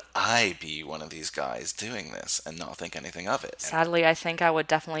 Mm-hmm. would I be one of these guys doing this and not think anything of it? And Sadly, I think I would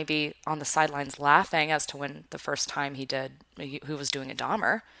definitely be on the sidelines laughing as to when the first time who was doing a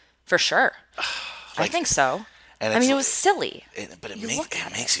Dahmer, for sure. I think so. and I it's mean, it was silly. but it You look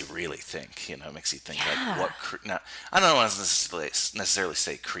at makes you really think. It makes you think Yeah. like now. I don't want to necessarily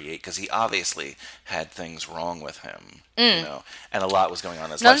say create, because he obviously had things wrong with him, and a lot was going on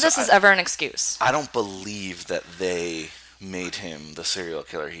in his None life. of this So is ever an excuse. I don't believe that they made him the serial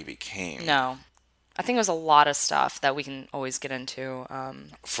killer he became. No. I think there's a lot of stuff that we can always get into.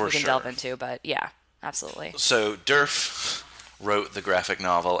 For we can sure. delve into, but yeah, absolutely. So Durf wrote the graphic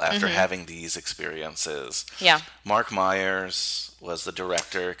novel after having these experiences. Yeah. Mark Myers was the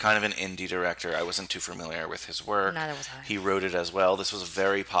director, kind of an indie director. I wasn't too familiar with his work. Neither was I. He wrote it as well. This was a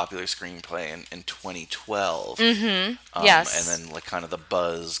very popular screenplay in 2012. Yes. And then like kind of the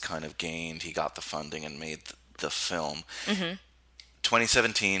buzz kind of gained. He got the funding and made the film.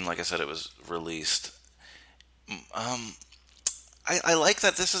 2017, like I said, it was released. I like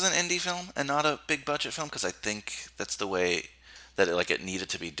that this is an indie film and not a big budget film, because I think that's the way that it needed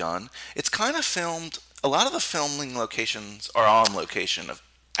to be done. It's kind of filmed. A lot of the filming locations are on location of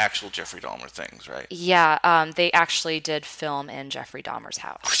actual Jeffrey Dahmer things, right? Yeah, they actually did film in Jeffrey Dahmer's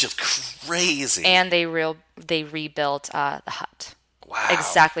house. Which is crazy. And they rebuilt the hut. wow.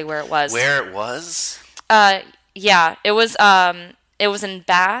 Exactly where it was. Where it was? Yeah, it was in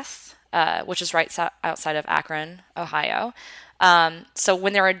Bath, which is right outside of Akron, Ohio. So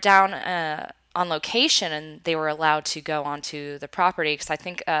when they were down on location, and they were allowed to go onto the property because I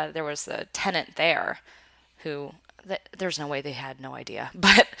think there was a tenant there who there's no way they had no idea,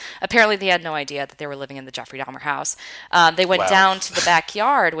 but apparently they had no idea that they were living in the Jeffrey Dahmer house. They went Wow. down to the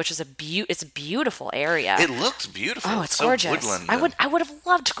backyard, which is it's a beautiful area. It looked beautiful. Oh, it's so gorgeous. woodland I and- would have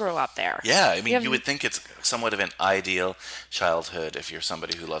loved to grow up there. Yeah, I mean, have- you would think it's somewhat of an ideal childhood if you're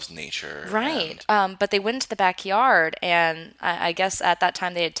somebody who loves nature. Right. and- But they went into the backyard, and I guess at that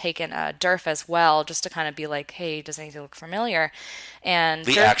time they had taken Durf as well, just to kind of be like, hey, does anything look familiar? And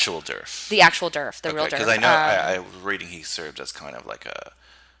the Durf- actual Durf. The actual Durf, the real Durf. Because I know I was reading he served as kind of like a.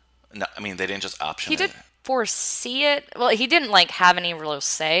 No, I mean, they didn't just option He it. did foresee it. Well, he didn't like have any real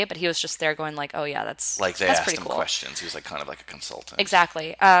say, but he was just there going like, oh yeah, that's Like they that's asked pretty him cool. questions. He was like kind of like a consultant.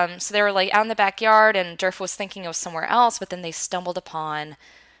 Exactly. So they were like out in the backyard, and Durf was thinking it was somewhere else, but then they stumbled upon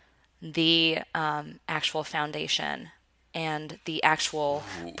the actual foundation and the actual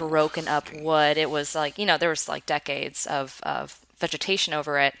broken up wood. It was like, there was like decades of vegetation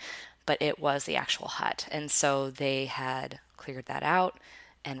over it, but it was the actual hut. And so they had cleared that out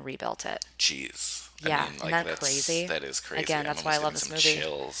and rebuilt it. Jeez. Yeah, I mean, isn't like, that crazy? That is crazy. Again, I'm that's why I almost love getting this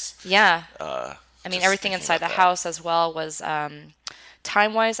some movie. Chills. Yeah. Uh, I mean, just everything thinking inside the about that. house as well was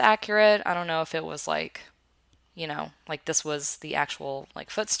time-wise accurate. I don't know if it was like, like this was the actual like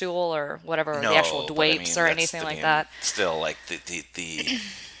footstool or whatever, or the actual but I mean, drapes or that's- anything I like mean, that. Still, like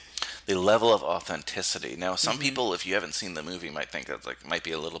the level of authenticity. Now, some Mm-hmm. people, if you haven't seen the movie, might think that like might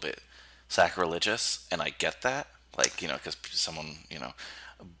be a little bit sacrilegious, and I get that. Like, because someone,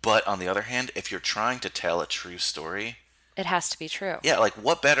 But on the other hand, if you're trying to tell a true story, It has to be true. yeah, like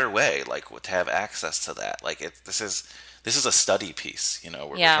what better way, like to have access to that? Like this is a study piece,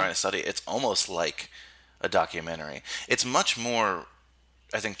 we're Yeah. trying to study. It's almost like a documentary. It's much more,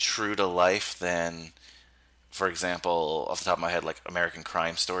 I think, true to life than, for example, off the top of my head, like American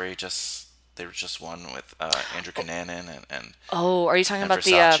Crime Story. There was just one with Andrew Cunanan and Oh, are you talking And about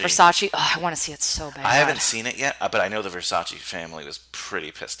the Versace. Versace? Oh, I want to see it so bad. I haven't seen it yet, but I know the Versace family was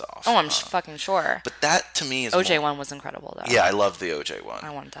pretty pissed off. Oh, I'm fucking sure. But that to me is OJ more, one was incredible though. Yeah, I love the OJ one. I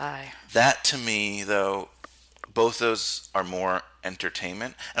want to die. That to me, though, both those are more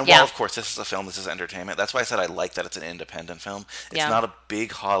entertainment. And Yeah. while, of course, this is a film, this is entertainment. That's why I said I like that it's an independent film. It's Yeah. not a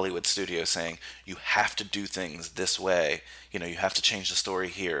big Hollywood studio saying, you have to do things this way. You have to change the story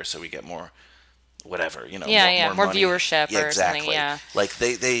here so we get more, whatever, Yeah, more money. viewership Yeah, or something, exactly. yeah. Like,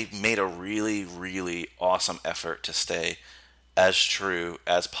 they made a really, really awesome effort to stay as true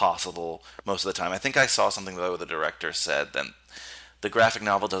as possible most of the time. I think I saw something, though, the director said that the graphic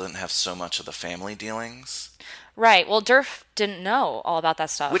novel doesn't have so much of the family dealings, Right. Well, Durf didn't know all about that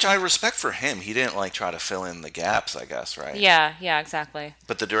stuff. which I respect for him. He didn't try to fill in the gaps, I guess, right? Yeah, exactly.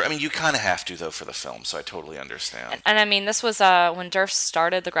 But you kind of have to, though, for the film, so I totally understand. And I mean, this was when Durf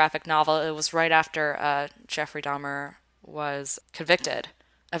started the graphic novel. It was right after Jeffrey Dahmer was convicted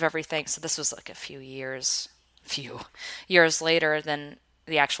of everything. So this was like a few years later than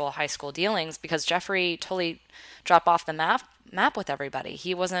the actual high school dealings, because Jeffrey totally dropped off the map with everybody.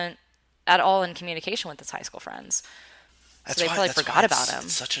 He wasn't at all in communication with his high school friends. They probably forgot about him.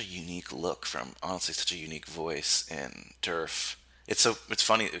 It's such a unique look from, honestly, such a unique voice in Durf. It's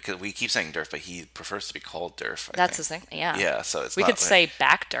funny because we keep saying Durf, but he prefers to be called Durf. That's his thing. Yeah. Yeah, so it's We not could say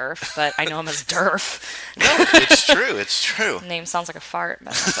back Durf, but I know him as Durf. it's true. It's true. Name sounds like a fart,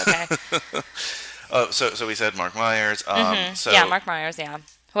 but that's okay. So we said Mark Myers. So Yeah, Mark Myers. Yeah.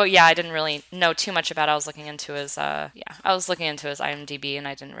 Well, yeah, I didn't really know too much about it. I was looking into his IMDb, and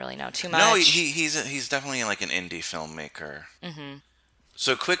I didn't really know too much. No, he's definitely like an indie filmmaker. Mm-hmm.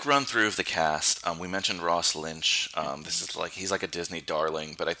 So quick run through of the cast. We mentioned Ross Lynch. This is he's like a Disney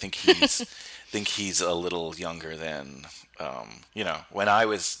darling, but I think he's a little younger than when I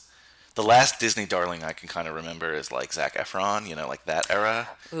was. The last Disney darling I can kind of remember is like Zac Efron, like that era.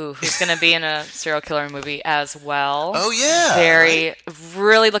 Ooh, who's going to be in a serial killer movie as well. Oh yeah, Very, right?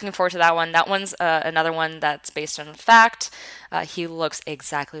 really looking forward to that one. That one's another one that's based on fact. He looks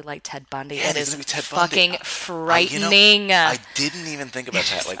exactly like Ted Bundy. Yeah, It he's is gonna be Ted fucking Bundy. frightening. I didn't even think about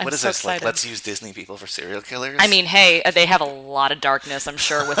that. Like, I'm what is so this? excited. Like, let's use Disney people for serial killers? I mean, hey, they have a lot of darkness, I'm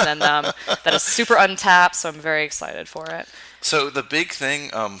sure, within them that is super untapped, so I'm very excited for it. So the big thing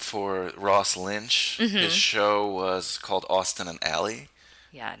for Ross Lynch, Mm-hmm. his show was called Austin and Ally.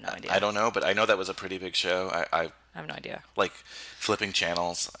 Yeah, I had no idea. I don't know, but I know that was a pretty big show. I have no idea. like flipping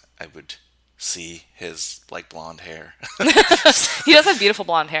channels. I would see his blonde hair. He does have beautiful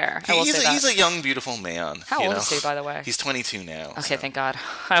blonde hair. I will say that. He's a young, beautiful man. How old is he, by the way? He's 22 now. Okay, so. thank God.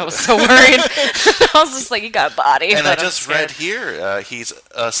 I was so worried. I was just like, you got a body. And I but I'm just scared. read here he's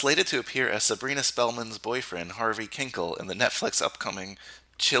slated to appear as Sabrina Spellman's boyfriend, Harvey Kinkle, in the Netflix upcoming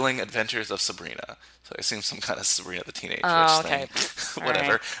Chilling Adventures of Sabrina. So I assume some kind of Sabrina the Teenage Oh, Witch okay. thing. All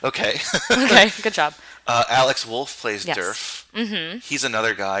Whatever. right. Okay. Okay, good job. Alex Wolff plays Yes. Durf. Mm-hmm. He's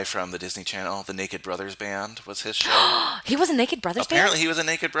another guy from the Disney Channel. The Naked Brothers Band was his show. He was a Naked Brothers Apparently band? he was a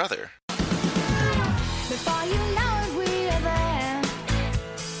naked brother. Before you know it, we are there.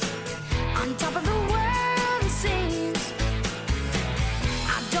 On top of the world, it seems.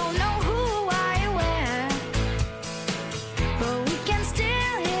 I don't know who, why, or where. But we can still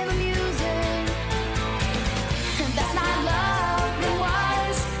hear the music. And that's not love that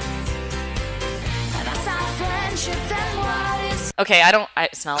was. And that's not friendship that was. Okay,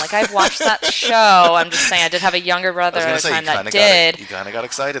 it's not like I've watched that show. I'm just saying I did have a younger brother I at was the going to say, time you that did. kind of got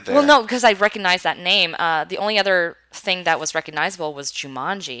excited there. Well, no, because I recognized that name. The only other thing that was recognizable was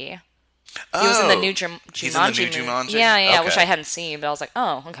Jumanji. He was in the new Jumanji. He's in the new movie. Jumanji? Yeah, which Okay. I hadn't seen, but I was like,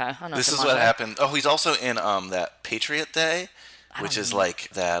 oh, okay, I know. This is Jumanji. what happened. Oh, he's also in that Patriot Day, which is like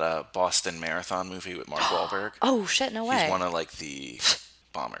that Boston Marathon movie with Mark Wahlberg. Oh shit, no way. He's one of like the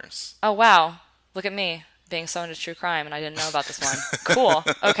bombers. Oh wow, look at me being so into true crime, and I didn't know about this one. Cool.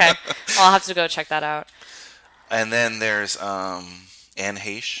 Okay, well, I'll have to go check that out. And then there's Anne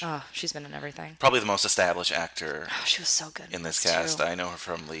Heche, Oh, she's been in everything. probably the most established actor Oh, she was so good in this too. cast. I know her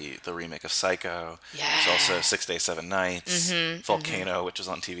from the remake of Psycho. Yeah. She's also 6 Days, 7 Nights, Volcano, which was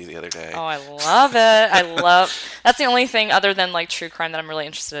on TV the other day. Oh, I love it. That's the only thing other than like true crime that I'm really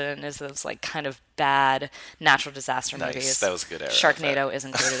interested in is those like kind of bad natural disaster Nice. movies. That was a good era of Sharknado is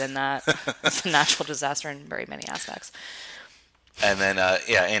included in that. It's a natural disaster in very many aspects. And then,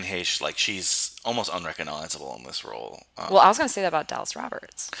 Anne Heche, like, she's almost unrecognizable in this role. Well, I was going to say that about Dallas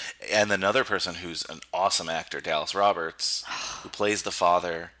Roberts. And another person who's an awesome actor, Dallas Roberts, who plays the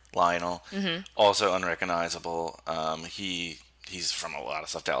father, Lionel, also unrecognizable. He's from a lot of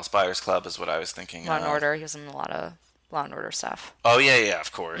stuff. Dallas Buyers Club is what I was thinking. Law and Order. He was in a lot of Law and Order stuff. Oh yeah,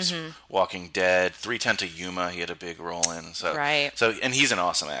 of course. Walking Dead, 3:10 to Yuma. He had a big role in. So Right. So and he's an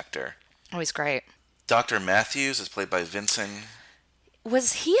awesome actor. Oh, he's great. Dr. Matthews is played by Vincent.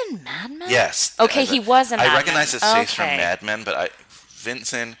 Was he in Mad Men? Yes. Okay, he was in Mad Men. I recognize his face from Okay. Mad Men, but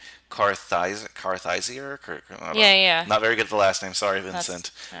Vincent Carthazier. Yeah. Not very good at the last name. Sorry,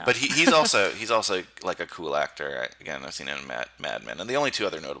 Vincent. yeah. But he's also like a cool actor. Again, I've seen him in Mad Men. And the only two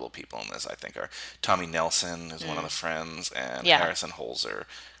other notable people in this, I think, are Tommy Nelson, who's one of the friends, and Yeah. Harrison Holzer.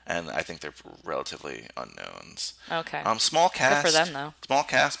 And I think they're relatively unknowns. Okay. Small cast. for them, though. Small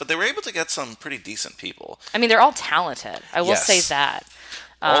cast, but they were able to get some pretty decent people. I mean, they're all talented. I will Yes. say that.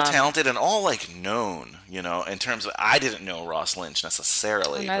 All talented and all like known, in terms of I didn't know Ross Lynch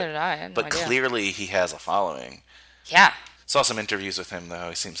necessarily. Neither did I. I had no But idea. clearly he has a following. Yeah. Saw some interviews with him though.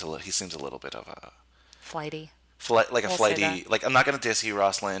 He seems a little bit of a Flighty. like a We'll say flighty. that. Like I'm not gonna diss you,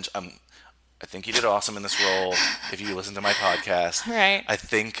 Ross Lynch. I think you did awesome in this role. If you listen to my podcast, Right. I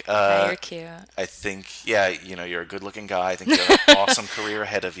think You're cute. I think you're a good-looking guy. I think you have an awesome career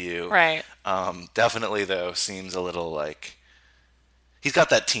ahead of you. Right. Definitely though seems a little like he's got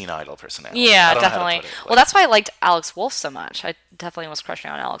that teen idol personality. Yeah, I don't know how to definitely. put it, Well, that's why I liked Alex Wolff so much. I definitely was crushing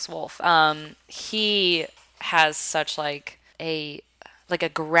on Alex Wolff. He has such like a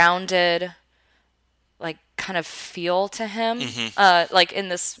grounded, like kind of feel to him. Mm-hmm. Like in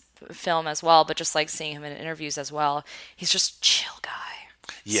this film as well, but just like seeing him in interviews as well. He's just chill guy.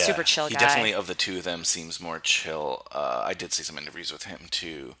 Yeah, Super chill he guy. definitely, of the two of them, seems more chill. I did see some interviews with him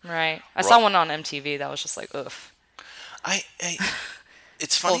too. Right. I saw one on MTV that was just like, oof.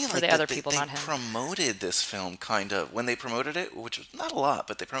 It's funny Well, for like the that other they people, not him. promoted this film kind of when they promoted it, which was not a lot,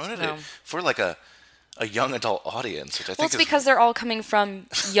 but they promoted No. it for like a young adult audience, which I Well, think it's is because they're all coming from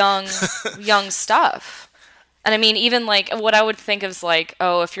young stuff. And I mean, even like what I would think is like,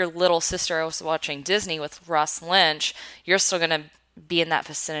 oh, if your little sister was watching Disney with Ross Lynch, you're still going to be in that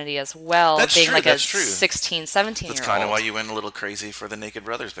vicinity as well, That's being true, like that's a true. 16, 17-year-old. That's kind of why you went a little crazy for the Naked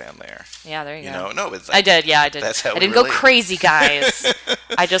Brothers band there. Yeah, there you go. No, it's I did, yeah, I did. That's how I we didn't go relate. crazy, guys.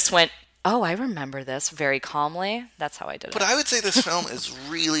 I just went, oh, I remember this very calmly. That's how I did But it. I would say this film is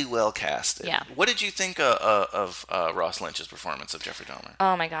really well casted. Yeah. What did you think of Ross Lynch's performance of Jeffrey Dahmer?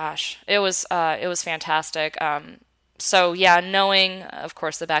 Oh my gosh, it was fantastic. So yeah, knowing of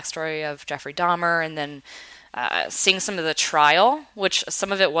course the backstory of Jeffrey Dahmer, and then seeing some of the trial, which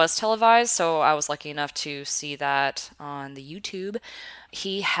some of it was televised, so I was lucky enough to see that on the YouTube.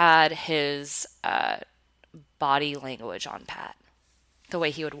 He had his body language on pat, the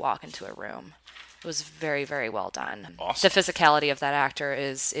way he would walk into a room. It was very, very well done. Awesome. The physicality of that actor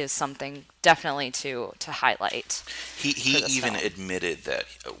is something definitely to highlight. He for this even film. admitted that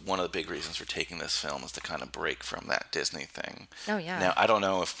one of the big reasons for taking this film is to kind of break from that Disney thing. Oh, yeah. Now, I don't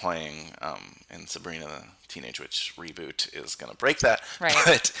know if playing in Sabrina the Teenage Witch reboot is going to break that.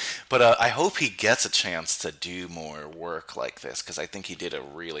 Right. But I hope he gets a chance to do more work like this, because I think he did a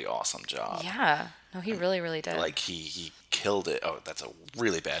really awesome job. Yeah. No, he really, really did. Like, he killed it. Oh, that's a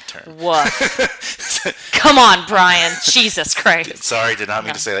really bad term. Woof. Come on, Brian. Jesus Christ. Sorry, did not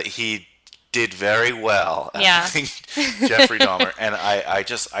mean to say that. He did very well at Yeah. playing Jeffrey Dahmer, and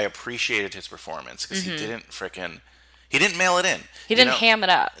I appreciated his performance, because he didn't mail it in. He didn't ham it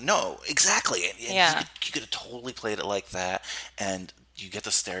up. No, exactly. And Yeah. you could have totally played it like that, and you get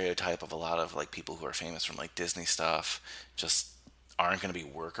the stereotype of a lot of like people who are famous from like Disney stuff just aren't going to be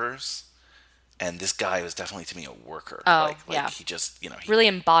workers. And this guy was definitely, to me, a worker. Oh, like he just, he really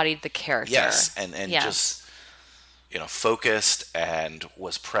embodied the character. Yes, and Yeah. just, focused and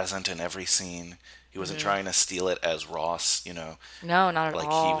was present in every scene. He wasn't trying to steal it as Ross, No, not at like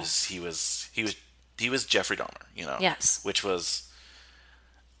all. he was Jeffrey Dahmer, Yes. which was,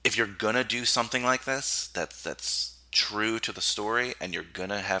 if you're gonna do something like this, that's true to the story, and you're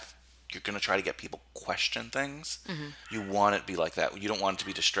gonna try to get people question things, you want it to be like that. You don't want it to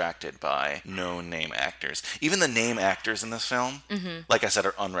be distracted by known name actors. Even the name actors in this film, like I said,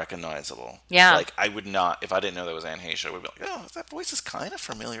 are unrecognizable. Yeah. Like, I would not, if I didn't know that was Anne Heche, I would be like, oh, that voice is kind of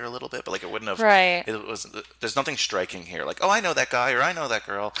familiar a little bit, but like, it wouldn't have. Right. There's nothing striking here. Like, oh, I know that guy, or I know that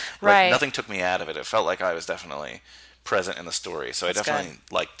girl. Like, Right. nothing took me out of it. It felt like I was definitely present in the story. So That's I definitely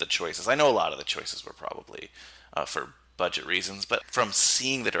liked the choices. I know a lot of the choices were probably for budget reasons, but from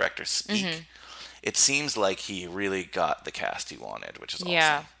seeing the director speak, it seems like he really got the cast he wanted, which is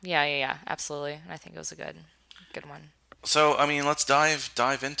awesome. Yeah, absolutely. I think it was a good one. So, I mean, let's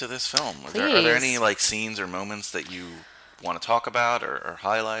dive into this film. Are there any Please. like scenes or moments that you want to talk about or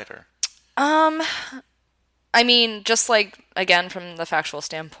highlight? Or I mean, just like, again, from the factual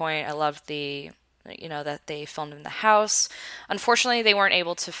standpoint, I loved that they filmed in the house. Unfortunately, they weren't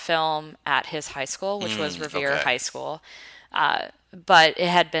able to film at his high school, which was Revere okay. High School. But it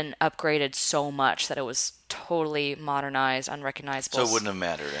had been upgraded so much that it was totally modernized, unrecognizable. So it wouldn't have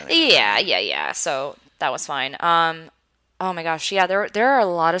mattered anyway. Yeah. So that was fine. Oh my gosh, yeah, there are a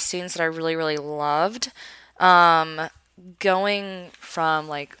lot of scenes that I really, really loved. Going from,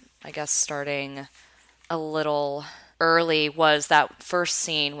 like, I guess starting a little early was that first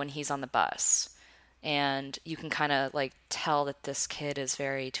scene when he's on the bus. And you can kind of like tell that this kid is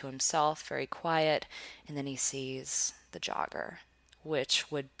very to himself, very quiet. And then he sees the jogger,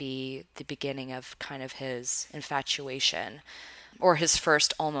 which would be the beginning of kind of his infatuation, or his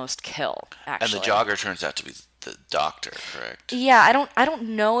first almost kill, actually. And the jogger turns out to be the doctor, correct? Yeah, I don't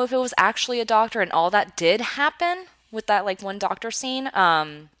know if it was actually a doctor and all that did happen with that like one doctor scene.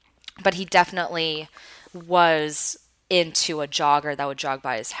 But he definitely was into a jogger that would jog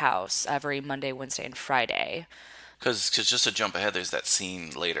by his house every Monday, Wednesday, and Friday. Because just to jump ahead, there's that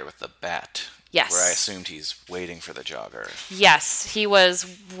scene later with the bat. Yes. Where I assumed he's waiting for the jogger. Yes, he was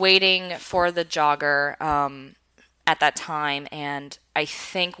waiting for the jogger at that time, and I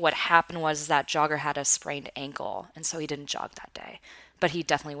think what happened was that jogger had a sprained ankle, and so he didn't jog that day. But he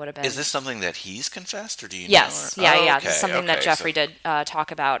definitely would have been. Is this something that he's confessed, or do you Yes, know? yeah. Okay, This is something that Jeffrey did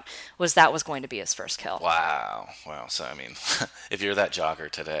talk about, was going to be his first kill. Wow. So, I mean, if you're that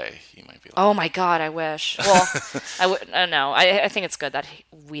jogger today, you might be like... Oh my God, I wish. Well, no. I think it's good that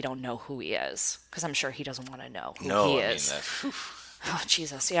we don't know who he is, because I'm sure he doesn't want to know who he is. Oh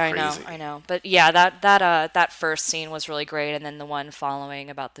Jesus, yeah, Crazy. I know. But yeah, that first scene was really great, and then the one following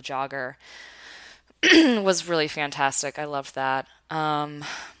about the jogger was really fantastic. I loved that.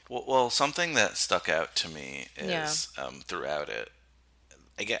 Well, something that stuck out to me is throughout it.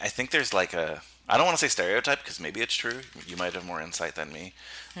 Again, I think there's like a... I don't want to say stereotype, because maybe it's true. You might have more insight than me.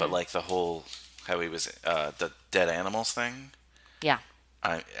 But like the whole... How he was... the dead animals thing. Yeah.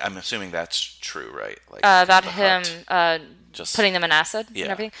 I'm assuming that's true, right? Like About the him hut. Just putting them in acid and Yeah.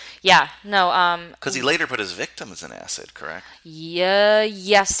 everything? Yeah. No, because he later put his victims in acid, correct? yeah,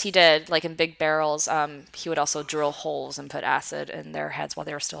 yes, he did. Like in big barrels, he would also drill holes and put acid in their heads while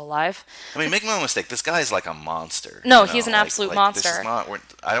they were still alive. I mean, make no mistake, this guy's like a monster. No, you know? he's an absolute This monster. is not...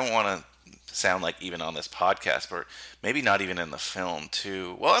 I don't want to sound like even on this podcast, or maybe not even in the film,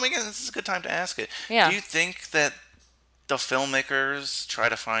 too. Well, I mean, this is a good time to ask it. Yeah. Do you think that the filmmakers try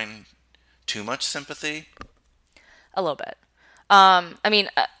to find too much sympathy? A little bit. I mean,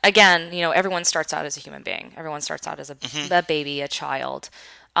 again, everyone starts out as a human being. Everyone starts out as a baby, a child.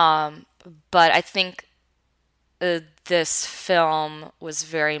 But I think this film was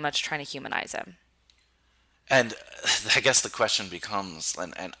very much trying to humanize him. And I guess the question becomes,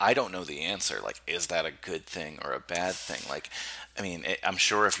 and I don't know the answer, like, is that a good thing or a bad thing? Like, I mean, I'm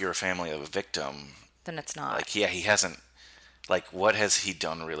sure if you're a family of a victim, Then it's not. like, yeah, he hasn't, like, what has he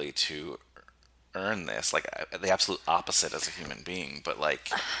done really to earn this. Like, the absolute opposite as a human being. But, like...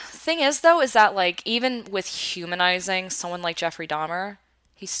 Thing is, though, is that, like, even with humanizing someone like Jeffrey Dahmer,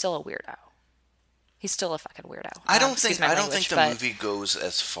 he's still a weirdo. He's still a fucking weirdo. I don't think the movie goes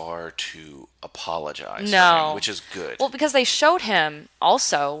as far to apologize for No. him, which is good. Well, because they showed him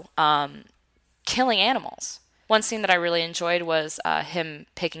also killing animals. One scene that I really enjoyed was him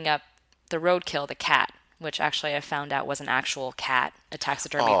picking up the roadkill, the cat, which actually I found out was an actual cat, a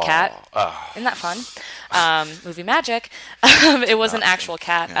taxidermy cat. Isn't that fun? Movie magic. It was an actual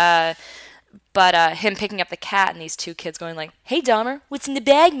cat. Yeah. But him picking up the cat and these two kids going like, "Hey, Dahmer, what's in the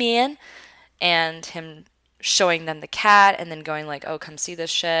bag, man?" And him showing them the cat and then going like, "Oh, come see this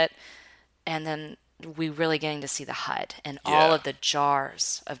shit." And then we really getting to see the hut and all of the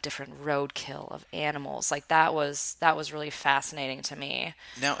jars of different roadkill of animals. Like that was really fascinating to me.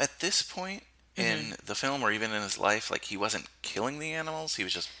 Now, at this point in the film or even in his life, like he wasn't killing the animals, he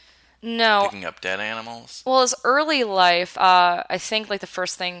was just picking up dead animals. Well, his early life, I think like the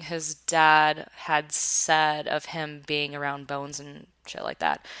first thing his dad had said of him being around bones and shit like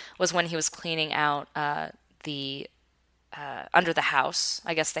that was when he was cleaning out the under the house.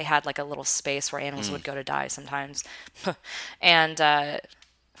 I guess they had like a little space where animals would go to die sometimes. And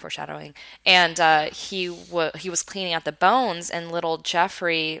foreshadowing. And he was cleaning out the bones, and little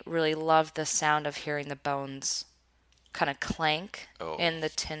Jeffrey really loved the sound of hearing the bones kind of clank in the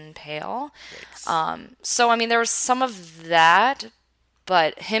tin pail. So I mean, there was some of that,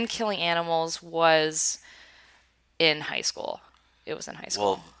 but him killing animals was in high school. It was in high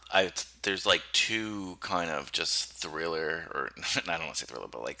school. Well, there's like two kind of just thriller, or I don't want to say thriller,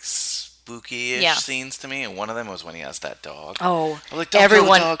 but like spooky-ish scenes to me, and one of them was when he has that dog. Oh, I'm like, don't kill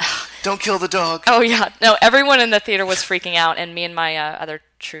the dog! Don't kill the dog! Oh yeah, no, everyone in the theater was freaking out, and me and my other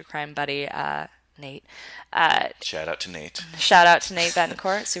true crime buddy, Nate. Shout out to Nate. Shout out to Nate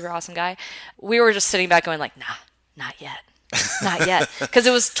Betancourt, super awesome guy. We were just sitting back going like, nah, not yet. Not yet. Because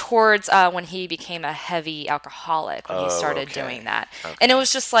it was towards when he became a heavy alcoholic, when he started doing that. Okay. And it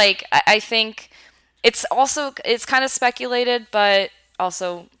was just like, I think it's kind of speculated, but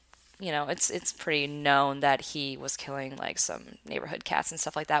also, you know, it's pretty known that he was killing like some neighborhood cats and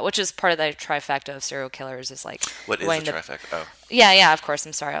stuff like that, which is part of the trifecta of serial killers is like... What is the trifecta? Oh. Yeah, of course.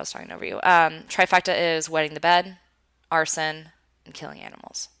 I'm sorry, I was talking over you. Trifecta is wetting the bed, arson, and killing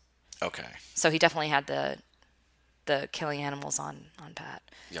animals. Okay. So he definitely had the killing animals on pat.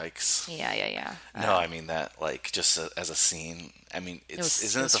 Yikes. Yeah. No, I mean that like just as a scene. I mean,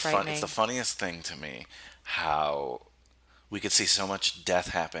 it's the funniest thing to me how we could see so much death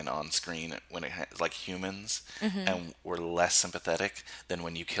happen on screen when it like humans, and we're less sympathetic than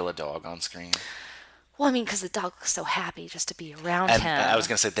when you kill a dog on screen. Well, I mean, because the dog looks so happy just to be around him. And I was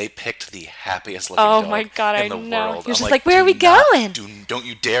going to say, they picked the happiest looking dog my God, in the I know. world. You're just like, where are we going? Don't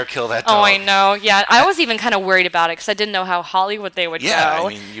you dare kill that dog. Oh, I know. Yeah, I was even kind of worried about it because I didn't know how Hollywood they would go. I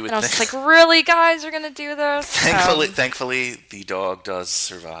mean, you would and I was just like, really, guys, you're going to do this? Thankfully, the dog does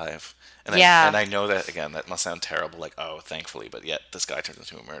survive. And I know that, again, that must sound terrible, like, oh, thankfully, but yet this guy turns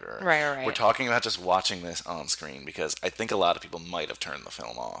into a murderer. Right. We're talking about just watching this on screen because I think a lot of people might have turned the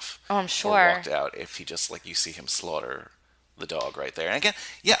film off. Oh, I'm sure. Or walked out if he just, like, you see him slaughter the dog right there. And again,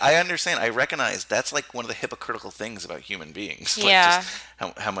 I understand. I recognize that's, like, one of the hypocritical things about human beings. Like, just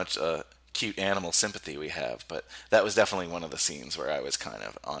how much cute animal sympathy we have. But that was definitely one of the scenes where I was kind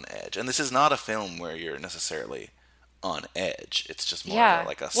of on edge. And this is not a film where you're necessarily on edge. It's just more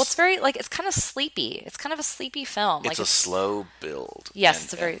like a... Well, it's very, like, it's kind of sleepy. It's kind of a sleepy film. It's a slow build. Yes,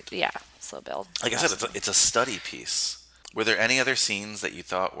 it's a very, slow build. Like I said, it's a study piece. Were there any other scenes that you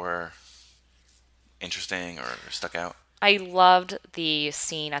thought were interesting or stuck out? I loved the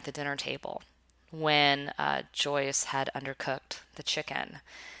scene at the dinner table when Joyce had undercooked the chicken.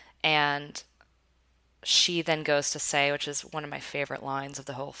 And she then goes to say, which is one of my favorite lines of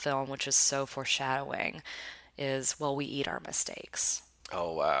the whole film, which is so foreshadowing, is, well, we eat our mistakes.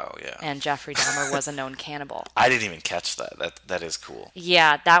 Oh, wow, yeah. And Jeffrey Dahmer was a known cannibal. I didn't even catch that. That is cool.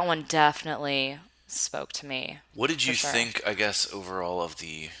 Yeah, that one definitely spoke to me. What did you think, I guess, overall of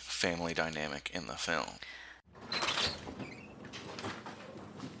the family dynamic in the film?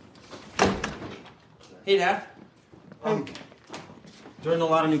 Hey, Dad. Joined a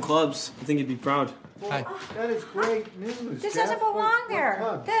lot of new clubs. I think you'd be proud. Hi. That is great news. This doesn't belong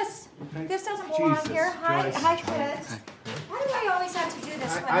there. This doesn't belong here. Hi, kids. Why do I always have to do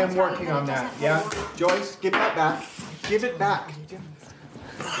this? I am working on that. Yeah, Joyce, give that back. Give it back.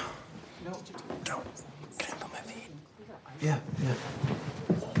 No. Don't. Can I put my feet? Yeah.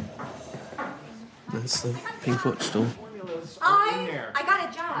 That's the pink footstool. Formulas are in there. I got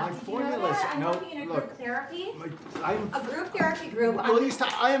a job. My Did you know formulas. that? I'm No, working in a look. group therapy. I'm. A group therapy group. Will you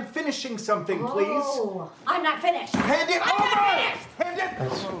stop? I am finishing something, please. Oh, I'm not finished. Hand it I'm over! not finished. Hand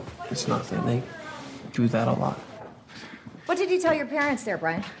it! It's nothing. They do that a lot. What did you tell your parents there,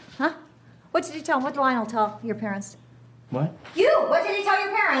 Brian? Huh? What did you tell them? What did Lionel tell your parents? What? You! What did he tell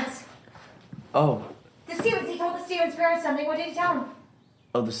your parents? Oh. The Stevens. He told the Stevens parents something. What did he tell them?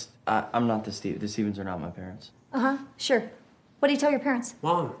 Oh, I'm not the Steve. The Stevens are not my parents. Uh-huh. Sure. What did he tell your parents?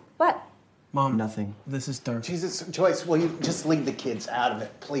 Mom. What? Mom. Nothing. This is Dirk. Jesus, Joyce, will you just leave the kids out of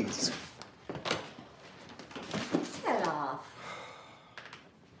it, please? Get off.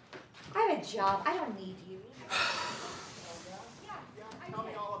 I have a job. I don't need you. Tell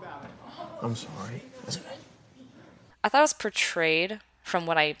me all about it. I'm sorry. I thought it was portrayed from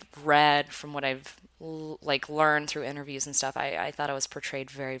what I've read, from what I've learned through interviews and stuff. I thought it was portrayed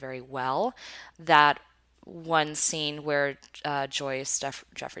very, very well. That one scene where Joyce,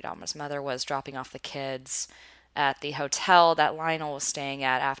 Jeffrey Dahmer's mother, was dropping off the kids at the hotel that Lionel was staying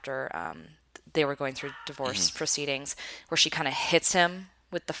at after they were going through divorce proceedings, where she kind of hits him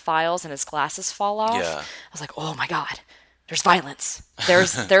with the files and his glasses fall off. Yeah. I was like, oh my God. There's violence.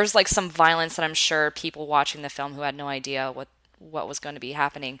 There's like some violence that I'm sure people watching the film who had no idea what was going to be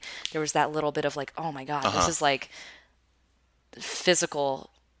happening. There was that little bit of like, oh my God, this is like physical,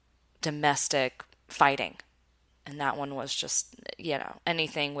 domestic fighting. And that one was just,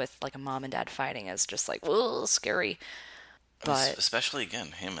 anything with like a mom and dad fighting is just like, ooh, scary. But especially again,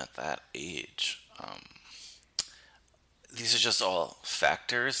 him at that age. These are just all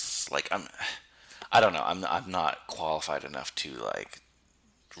factors. Like I don't know. I'm not qualified enough to like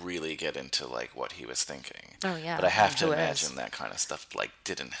really get into like what he was thinking. Oh yeah. But I have to Who imagine is? that kind of stuff like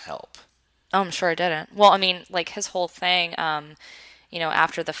didn't help. Oh, I'm sure it didn't. Well, I mean, like his whole thing,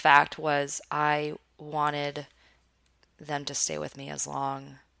 after the fact was I wanted them to stay with me as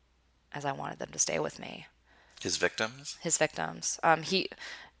long as I wanted them to stay with me. His victims? His victims. He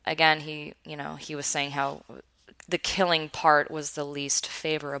was saying how the killing part was the least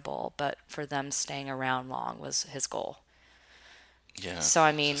favorable, but for them staying around long was his goal. Yeah. So,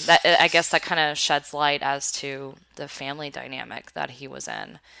 I mean, I guess that kind of sheds light as to the family dynamic that he was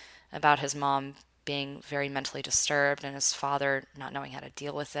in, about his mom being very mentally disturbed and his father not knowing how to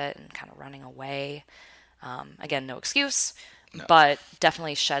deal with it and kind of running away. Again, no excuse, but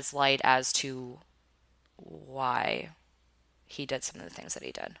definitely sheds light as to why he did some of the things that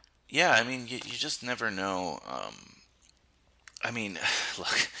he did. Yeah, I mean, you just never know. I mean,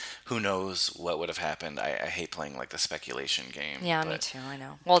 look, who knows what would have happened? I hate playing like the speculation game. Yeah, me too. I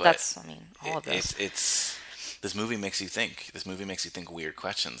know. Well, that's all of this. This movie makes you think. This movie makes you think weird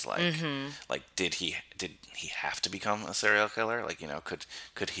questions like, did he have to become a serial killer? Like,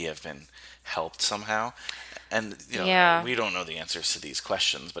 could he have been helped somehow? And we don't know the answers to these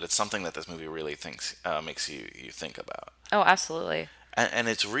questions, but it's something that this movie really makes you think about. Oh, absolutely. And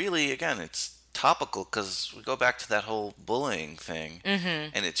it's really, again, it's topical because we go back to that whole bullying thing,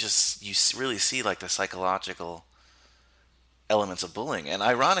 and it just, you really see like the psychological elements of bullying. And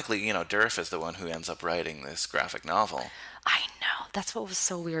ironically, Durf is the one who ends up writing this graphic novel. I know. That's what was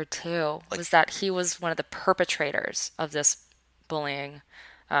so weird too, was that he was one of the perpetrators of this bullying.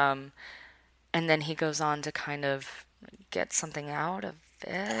 And then he goes on to kind of get something out of it.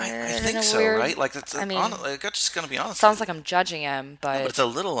 I think so, right? Like, I'm just going to be honest. Sounds like I'm judging him, but it's a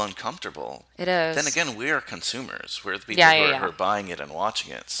little uncomfortable. It is. Then again, we are consumers. We're the people who are buying it and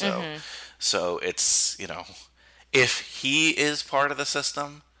watching it. So it's, if he is part of the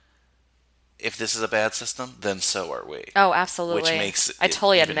system, if this is a bad system, then so are we. Oh, absolutely. Which makes I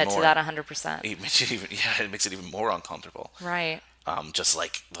totally admit to that 100%. It makes it even more uncomfortable. Right. Just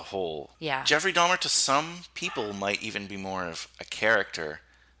like the whole... Yeah. Jeffrey Dahmer, to some people, might even be more of a character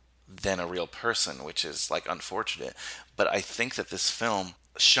than a real person, which is, like, unfortunate. But I think that this film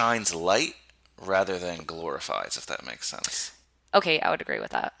shines light rather than glorifies, if that makes sense. Okay, I would agree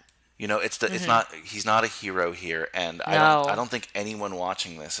with that. It's not... He's not a hero here, and I don't think anyone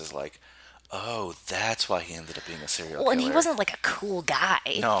watching this is like, oh, that's why he ended up being a serial killer. Well, and he wasn't like a cool guy.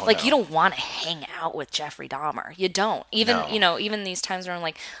 No, you don't want to hang out with Jeffrey Dahmer. You don't. Even these times where I'm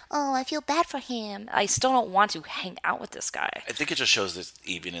like, oh, I feel bad for him. I still don't want to hang out with this guy. I think it just shows that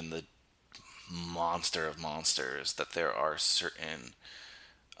even in the monster of monsters, that there are certain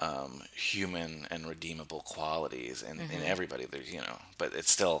human and redeemable qualities in everybody. There's, but it's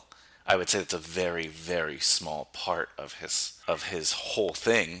still... I would say it's a very, very small part of his whole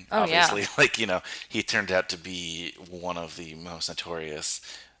thing. Oh, obviously, yeah. He turned out to be one of the most notorious,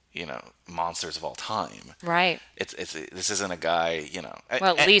 monsters of all time. Right. This isn't a guy,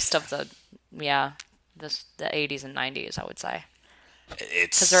 Well, at least of the, yeah. the 80s and 90s, I would say.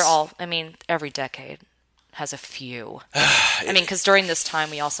 It's Because they're all, I mean, every decade has a few. I mean, because during this time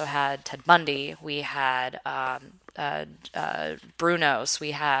we also had Ted Bundy, we had Brunos,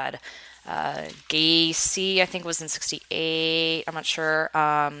 we had Gacy, I think was in 68. I'm not sure.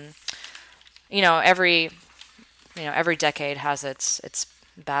 Every decade has its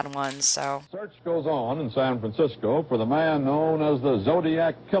bad ones. So search goes on in San Francisco for the man known as the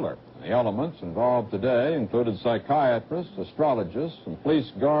Zodiac Killer. The elements involved today included psychiatrists, astrologists, and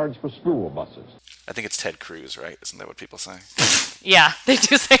police guards for school buses. I think it's Ted Cruz, right? Isn't that what people say? yeah, they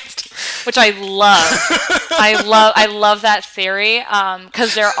do say, which I love. I love that theory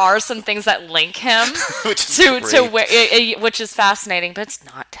because there are some things that link him which is fascinating. But it's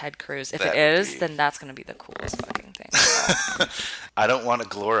not Ted Cruz. If it is, then that's going to be the coolest fucking thing. I don't want to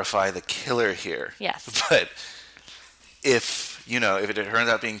glorify the killer here. Yes, but if it turns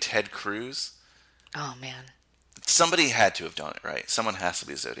out being Ted Cruz, oh man. Somebody had to have done it, right? Someone has to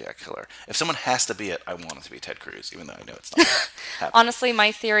be a Zodiac Killer. If someone has to be it, I want it to be Ted Cruz, even though I know it's not happening. Honestly,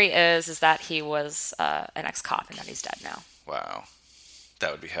 my theory is that he was an ex-cop and that he's dead now. Wow.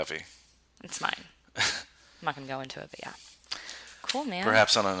 That would be heavy. It's mine. I'm not going to go into it, but yeah. Cool, man.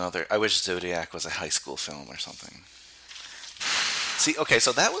 Perhaps on another... I wish Zodiac was a high school film or something. See, okay,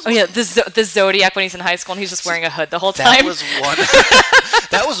 so that was... Oh, yeah, the Zodiac when he's in high school and he's just wearing a hood the whole time. That was one...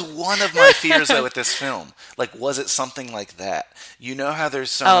 That was one of my fears, though, with this film. Like, was it something like that? You know how there's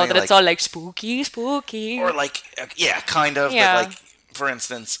so many, that it's all like spooky. Or like, yeah, kind of. Yeah. But like, for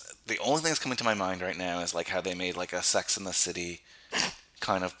instance, the only thing that's coming to my mind right now is like how they made like a Sex and the City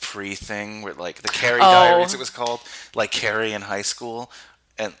kind of pre-thing with like the Carrie Diaries, it was called. Like Carrie in high school.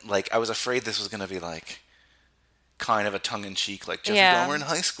 And like, I was afraid this was going to be like kind of a tongue-in-cheek, like Jeffrey Dahmer in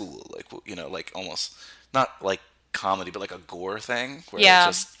high school. Like, like almost, not like comedy, but like a gore thing.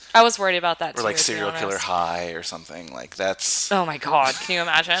 Where I was worried about that too. Or like Serial Killer High or something. Like that's... Oh my God, can you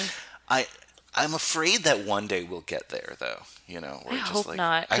imagine? I'm afraid that one day we'll get there, though. I hope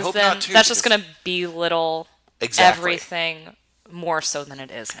not. I hope then not too. That's just going to belittle everything more so than it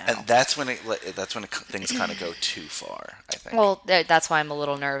is now. And that's when things kind of go too far, I think. Well, that's why I'm a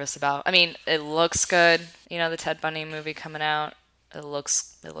little nervous about. I mean, it looks good. The Ted Bundy movie coming out. It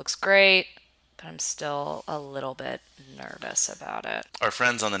looks great. But I'm still a little bit nervous about it. Our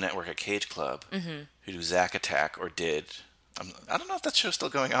friends on the network at Cage Club, who do Zack Attack, or did, I don't know if that show's still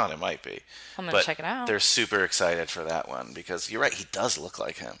going on. It might be. I'm going to check it out. They're super excited for that one because you're right, he does look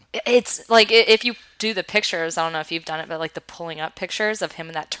like him. It's like, if you do the pictures, I don't know if you've done it, but like the pulling up pictures of him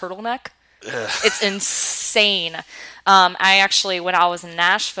in that turtleneck. It's insane. I actually, when I was in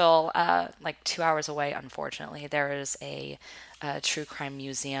Nashville, like 2 hours away, unfortunately, there is a true crime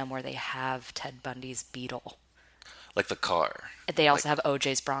museum where they have Ted Bundy's Beetle. Like the car. They also have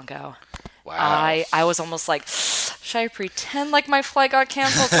OJ's Bronco. Wow. I was almost like, should I pretend like my flight got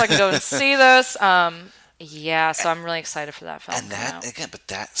canceled so I can go and see this? Yeah, so I'm really excited for that film. And that, again, but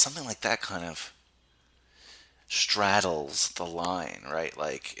something like that kind of straddles the line, right?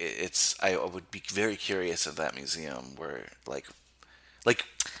 Like, I would be very curious of that museum where, like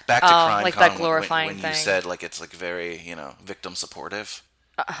back to Crime like Con, that glorifying when thing. You said like it's like very victim supportive.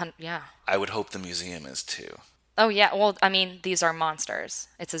 Yeah. I would hope the museum is too. Oh yeah. Well, I mean, these are monsters.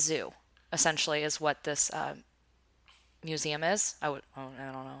 It's a zoo, essentially, is what this museum is. I don't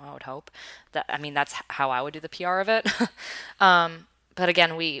know. I would hope that. I mean, that's how I would do the PR of it. But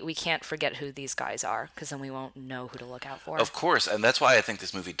again, we can't forget who these guys are because then we won't know who to look out for. Of course, and that's why I think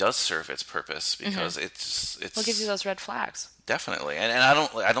this movie does serve its purpose because it's. Well, it gives you those red flags. Definitely, and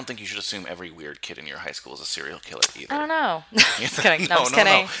I don't think you should assume every weird kid in your high school is a serial killer either. I don't know. Just kidding. No, just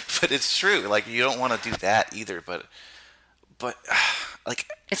kidding. No. But it's true. Like you don't want to do that either. But like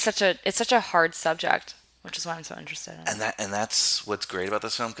it's such a hard subject, which is why I'm so interested in it. And that's what's great about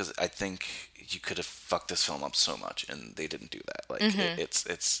this film because I think you could have fucked this film up so much, and they didn't do that. Like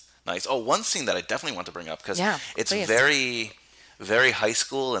it's nice. Oh, one scene that I definitely want to bring up because it's very, very high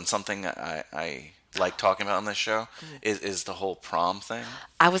school and something I like talking about on this show is the whole prom thing.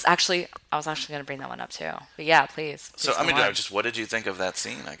 I was actually going to bring that one up too. But yeah, please. So I mean, what did you think of that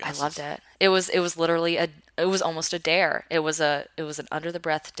scene? I guess I loved it. It was literally it was almost a dare. It was an under the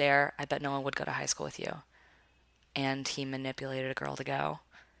breath dare. I bet no one would go to high school with you. And he manipulated a girl to go,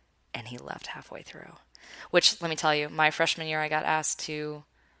 and he left halfway through. Which, let me tell you, my freshman year I got asked to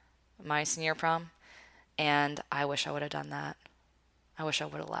my senior prom, and I wish I would have done that. I wish I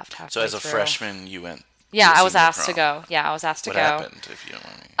would have left halfway through. So as a freshman, you went. Yeah, I was asked to go. Yeah, I was asked to go. What happened, if you don't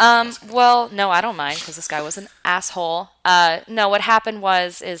mind? Well, no, I don't mind because this guy was an asshole. No, what happened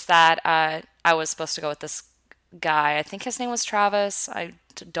is that I was supposed to go with this guy. I think his name was Travis. I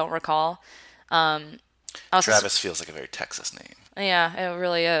don't recall. Travis feels like a very Texas name. Yeah, it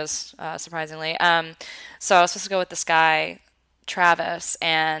really is, surprisingly. So I was supposed to go with this guy, Travis,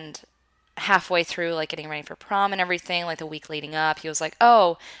 and halfway through, like, getting ready for prom and everything, like, the week leading up, he was like,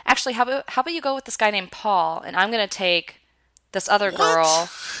 oh, actually, how about you go with this guy named Paul, and I'm going to take this other girl.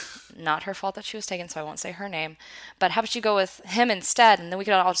 Not her fault that she was taken, so I won't say her name. But how about you go with him instead, and then we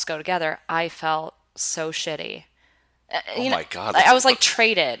could all just go together. I felt so shitty. Oh my God. I was like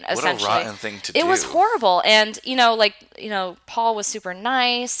traded, essentially. What a rotten thing to do. It was horrible. And, Paul was super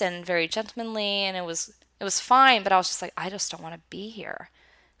nice and very gentlemanly, and it was fine, but I was just like, I just don't want to be here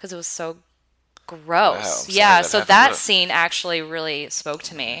because it was so gross. Wow, yeah, so that scene actually really spoke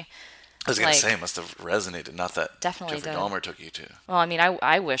to me. I was going to say, it must have resonated. Not that definitely Jeffrey did. Dahmer took you to. Well, I mean,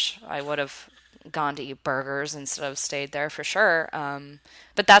 I wish I would have gone to eat burgers instead of stayed there for sure.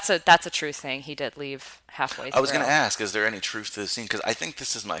 But that's a true thing. He did leave halfway through. I was going to ask, is there any truth to the scene? Because I think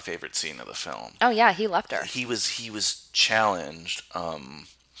this is my favorite scene of the film. Oh yeah, he left her. He was challenged. I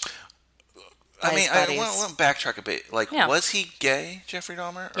want to backtrack a bit. Like, was he gay, Jeffrey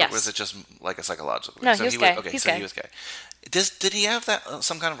Dahmer, or was it just like a psychological? No, he was gay. Okay, He's so gay. he was gay. Did he have that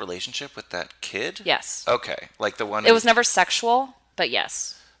some kind of relationship with that kid? Yes. Okay, like the one. It was never sexual, but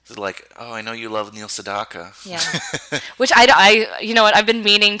yes. Like, oh, I know you love Neil Sedaka. Yeah. Which I you know what, I've been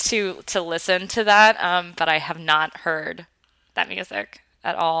meaning to listen to that, but I have not heard that music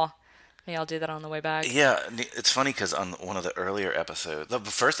at all. Maybe I'll do that on the way back. Yeah, it's funny because on one of the earlier episodes, the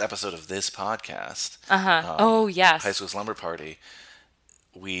first episode of this podcast, oh yes, High School Slumber Party,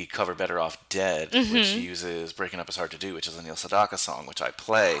 we cover Better Off Dead, which uses Breaking Up Is Hard to Do, which is a Neil Sedaka song, which I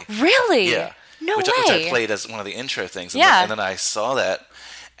play. Really? Yeah. No which way. I played as one of the intro things. And yeah. And then I saw that,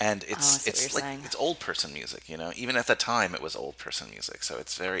 and it's saying. It's old person music, you know. Even at the time, it was old person music, so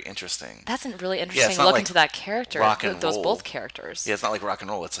it's very interesting. That's a really interesting look into that character. Rock and those roll. both characters. Yeah, it's not like rock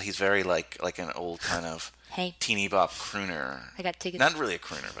and roll. He's very like an old kind of teeny bop crooner. I got tickets. Not really a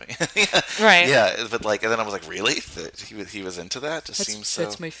crooner, but yeah. Right. Yeah, but like, and then I was like, really? He was into that? Seems so.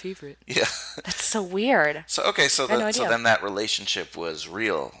 That's my favorite. Yeah. That's so weird. So okay, so then that relationship was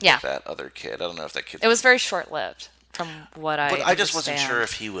real with that other kid. I don't know if that kid. It was very short lived, from what I. But I just wasn't sure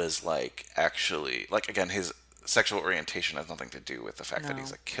if he was like actually like, again, his sexual orientation has nothing to do with the fact that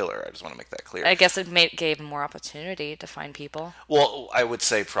he's a killer. I just want to make that clear. I guess it gave him more opportunity to find people. Well, I would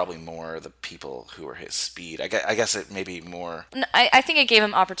say probably more the people who were his speed. I guess it may be more. I think it gave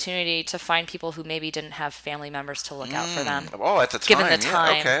him opportunity to find people who maybe didn't have family members to look out for them. Oh, at the time. Given the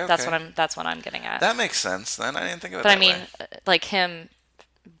time, okay. That's what I'm getting at. That makes sense. Then I didn't think of it. But that I mean, way. like him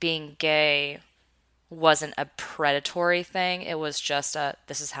being gay wasn't a predatory thing. It was just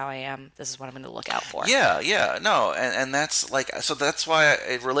this is how I am. This is what I'm going to look out for. Yeah, no, and that's like, so that's why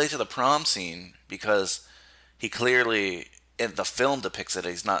it relates to the prom scene, because he clearly, in the film depicts it,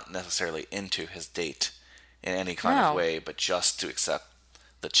 he's not necessarily into his date in any kind of way, but just to accept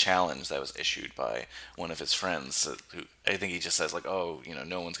the challenge that was issued by one of his friends, who I think he just says like, oh, you know,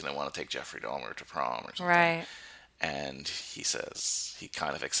 no one's going to want to take Jeffrey Dahmer to prom or something. Right. And he says he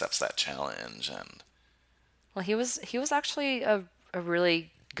kind of accepts that challenge. And well, he was actually a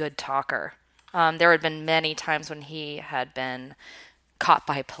really good talker. There had been many times when he had been caught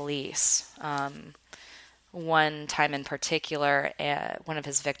by police. One time in particular, one of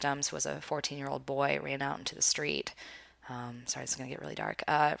his victims was a 14-year-old boy, ran out into the street. Sorry, it's going to get really dark.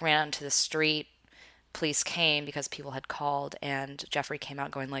 Ran out into the street. Police came because people had called, and Jeffrey came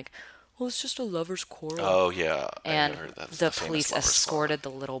out going like, well, it's just a lover's quarrel. Oh, yeah. And I heard that. the police escorted the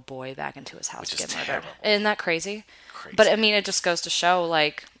little boy back into his house to get murdered. Terrible. Isn't that crazy? But, I mean, it just goes to show,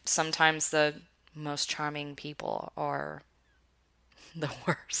 like, sometimes the most charming people are the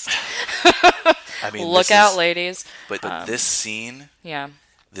worst. I mean, look out, ladies. But this scene, yeah,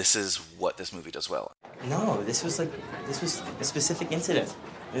 this is what this movie does well. No, this was a specific incident.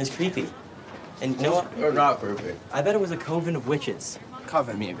 It was creepy. And you know what? Or not creepy. I bet it was a coven of witches.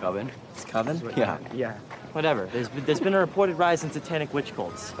 Coven. Me a coven? It's coven? Yeah. Whatever. There's been a reported rise in satanic witch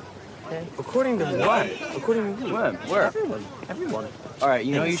cults. Okay. According to what? According to who? Where? Everyone. All right,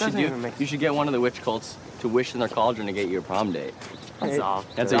 you know what you should do? You should get one of the witch cults to wish in their cauldron to get you a prom date. That's all.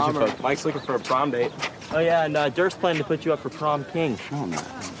 That's what you should focus. Mike's looking for a prom date. Oh, yeah, and Durf's planning to put you up for prom king. Oh, no.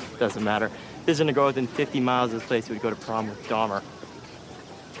 Doesn't matter. If there's a girl within 50 miles of this place who would go to prom with Dahmer.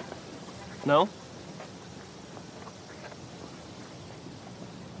 No?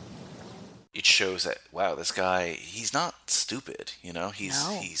 It shows that, wow, this guy, he's not stupid, you know? He's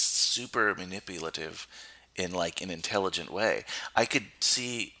super manipulative in, like, an intelligent way. I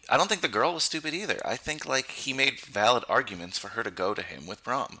don't think the girl was stupid either. I think, like, he made valid arguments for her to go to him with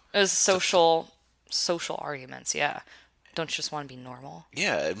prom. It was social arguments, yeah. Don't you just want to be normal?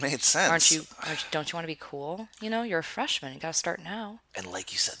 Yeah, it made sense. Don't you want to be cool? You know, you're a freshman. You got to start now. And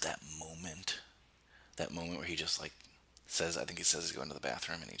like you said, that moment where he just like says, I think he says he's going to the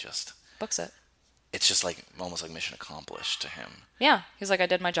bathroom and he just books it. It's just like almost like mission accomplished to him. Yeah, he's like, I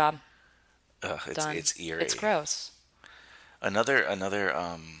did my job. Done. It's eerie. It's gross. Another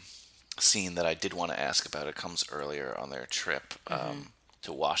scene that I did want to ask about. It comes earlier on their trip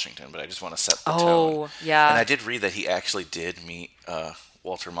to Washington, but I just want to set the tone. Oh, yeah. And I did read that he actually did meet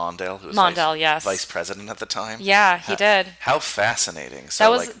Walter Mondale, who was vice president at the time. Yeah, he did. How fascinating!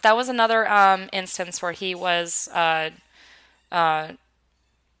 So that was another instance where he was, dared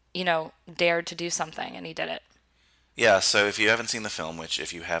to do something, and he did it. Yeah. So if you haven't seen the film, which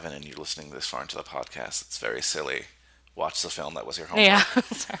if you haven't and you're listening this far into the podcast, it's very silly. Watch the film. That was your homework. Yeah,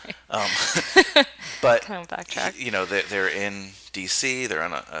 sorry. But kind of backtrack. They're in D.C. They're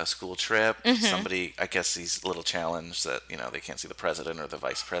on a school trip. Mm-hmm. Somebody, I guess, he's a little challenged that they can't see the president or the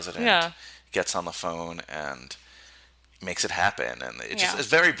vice president. Yeah. Gets on the phone and makes it happen, and it's just a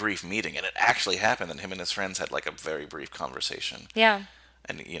very brief meeting, and it actually happened. And him and his friends had like a very brief conversation. Yeah.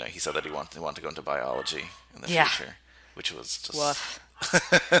 And he said that he wanted to go into biology in the future, which was just. Woof.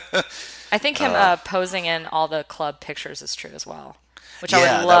 I think him posing in all the club pictures is true as well, which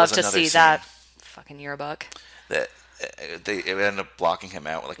I would love to see that fucking yearbook. That they ended up blocking him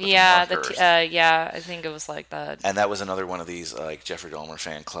out with markers. I think it was like that. And that was another one of these like Jeffrey Dahmer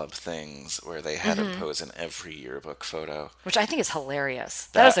fan club things where they had him pose in every yearbook photo, which I think is hilarious.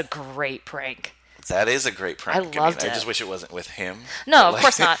 That is a great prank. That is a great prank. I loved it. I just wish it wasn't with him. No, of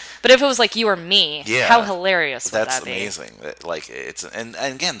course not. But if it was like you or me, how hilarious would that be? That's amazing. And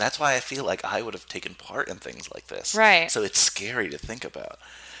again, that's why I feel like I would have taken part in things like this. Right. So it's scary to think about.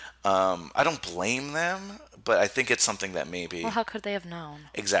 I don't blame them, but I think it's something that maybe. Well, how could they have known?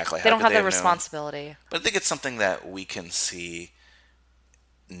 Exactly. They don't have the responsibility. But I think it's something that we can see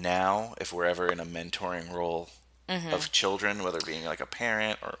now if we're ever in a mentoring role of children, whether being like a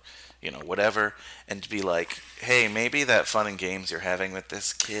parent or whatever, and to be like, hey, maybe that fun and games you're having with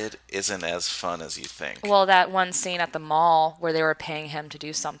this kid isn't as fun as you think. Well, that one scene at the mall where they were paying him to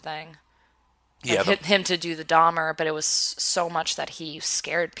do something. Yeah. Him to do the Dahmer, but it was so much that he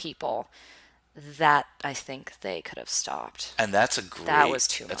scared people that I think they could have stopped. And that was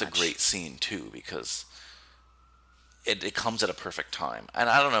too much. That's a great scene too, because it comes at a perfect time. And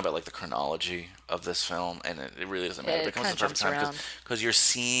I don't know about like the chronology of this film, and it really doesn't matter. It comes at a perfect time because you're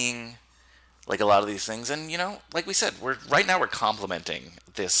seeing like a lot of these things, and like we said, we're complimenting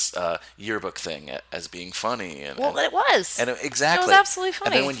this yearbook thing as being funny. And it was. And exactly. It was absolutely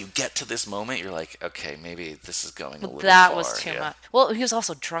funny. And then when you get to this moment, you're like, okay, maybe this is going a little that far. Was too much. Well, he was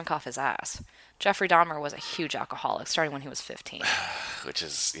also drunk off his ass. Jeffrey Dahmer was a huge alcoholic, starting when he was 15. Which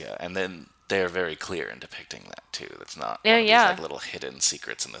is, and then they're very clear in depicting that, too. That's not one of these like, little hidden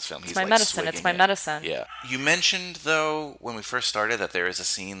secrets in this film. It's my medicine. It's my medicine. Yeah. You mentioned, though, when we first started, that there is a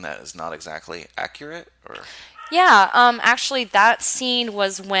scene that is not exactly accurate, or... Yeah, actually, that scene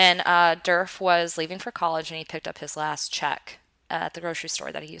was when Durf was leaving for college, and he picked up his last check at the grocery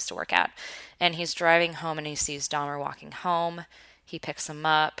store that he used to work at. And he's driving home, and he sees Dahmer walking home. He picks him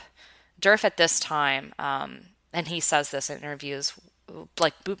up. Durf at this time, and he says this in interviews,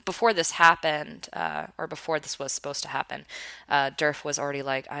 like before this happened, or before this was supposed to happen, Durf was already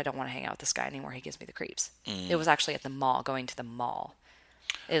like, I don't want to hang out with this guy anymore. He gives me the creeps. It was actually at the mall, going to the mall,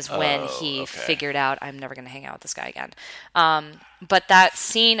 is when he figured out, I'm never going to hang out with this guy again. But that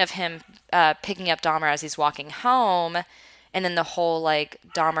scene of him picking up Dahmer as he's walking home, and then the whole like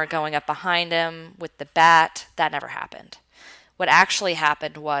Dahmer going up behind him with the bat, that never happened. What actually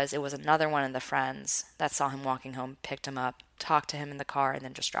happened was it was another one of the friends that saw him walking home, picked him up, talked to him in the car, and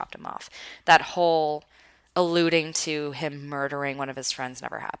then just dropped him off. That whole alluding to him murdering one of his friends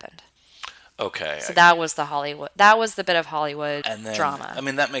never happened. Okay. So that was the Hollywood. That was the bit of Hollywood drama. I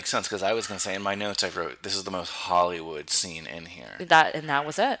mean, that makes sense because I was going to say in my notes I wrote, this is the most Hollywood scene in here. That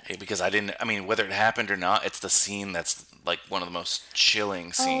was it. Because whether it happened or not, it's the scene that's like one of the most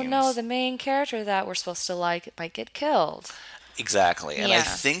chilling scenes. Oh no, the main character that we're supposed to like might get killed. Exactly. And I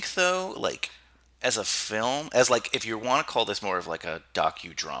think, though, like, as a film, if you want to call this more of, like, a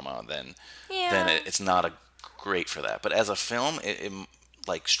docudrama, then it's not great for that. But as a film, it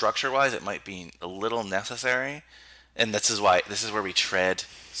like, structure-wise, it might be a little necessary. And this is where we tread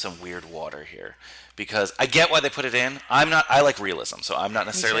some weird water here. Because I get why they put it in. I like realism, so I'm not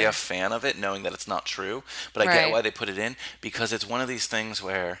necessarily a fan of it, knowing that it's not true. But I get why they put it in, because it's one of these things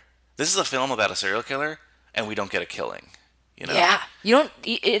where this is a film about a serial killer, and we don't get a killing. You know? Yeah. You don't.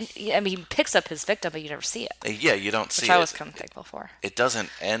 I mean, he picks up his victim, but you never see it. Yeah, you don't see it. Which I was kind of thankful for. It doesn't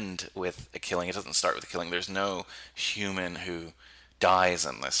end with a killing. It doesn't start with a killing. There's no human who dies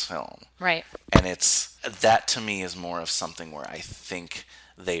in this film. Right. And that to me is more of something where I think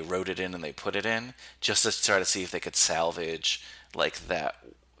they wrote it in and they put it in just to try to see if they could salvage like that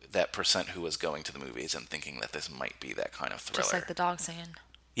percent who was going to the movies and thinking that this might be that kind of thriller. Just like the dog scene.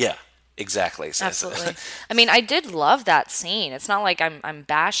 Yeah, exactly. Absolutely. I mean, I did love that scene. It's not like I'm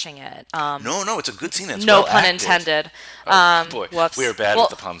bashing it. No, it's a good scene. It's no well pun acted. intended. Oh, boy, whoops. we are bad with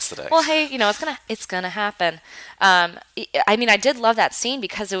the puns today. Well, hey, it's gonna happen. I mean, I did love that scene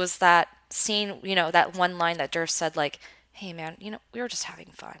because it was that scene, that one line that Durst said, like, "Hey, man, we were just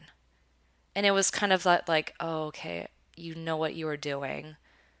having fun," and it was kind of like, oh, okay, you know what you were doing.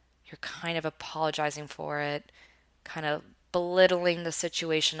 You're kind of apologizing for it, kind of belittling the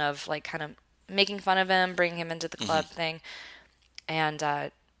situation of like kind of making fun of him, bringing him into the club thing. And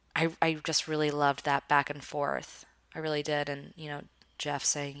I just really loved that back and forth. I really did. And, Jeff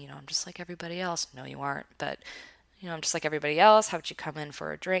saying, I'm just like everybody else. No, you aren't. But, I'm just like everybody else. How would you come in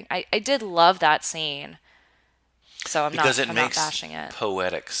for a drink? I did love that scene. So I'm not bashing it.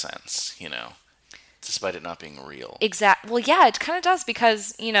 Poetic sense, despite it not being real. Well, yeah, it kind of does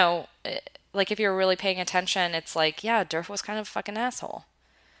because, like if you're really paying attention, it's like, yeah, Durf was kind of a fucking asshole.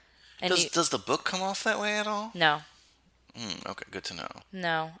 And does the book come off that way at all? No. Okay, good to know.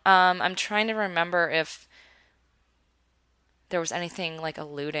 No. I'm trying to remember if there was anything like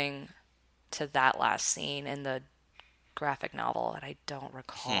alluding to that last scene in the graphic novel, and I don't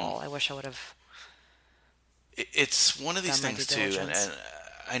recall. I wish I would have. It's one of these things too, and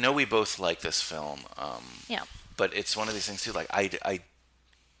I know we both like this film. Yeah. But it's one of these things too. Like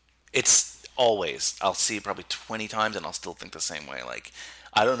it's always I'll see it probably 20 times and I'll still think the same way. Like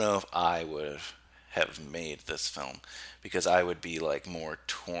I don't know if I would have made this film because I would be like more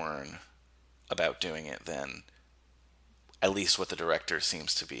torn about doing it than at least what the director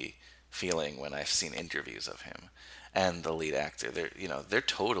seems to be feeling when I've seen interviews of him and the lead actor. They're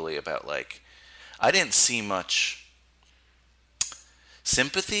totally about like I didn't see much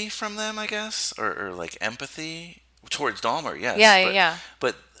sympathy from them, I guess, or like empathy towards Dahmer, yes. Yeah.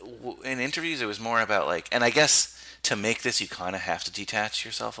 But in interviews, it was more about like, and I guess to make this, you kind of have to detach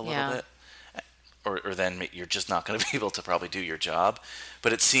yourself a little bit, or then you're just not going to be able to probably do your job.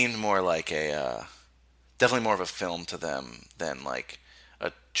 But it seemed more like definitely more of a film to them than like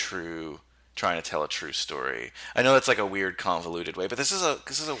trying to tell a true story. I know it's like a weird, convoluted way, but this is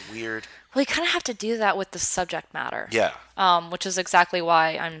a weird. Well, you kind of have to do that with the subject matter. Yeah. Which is exactly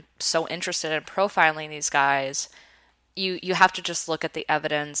why I'm so interested in profiling these guys. You have to just look at the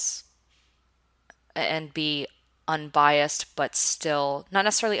evidence and be unbiased, but still not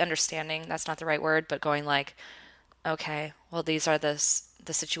necessarily understanding. That's not the right word, but going like, okay, well, these are the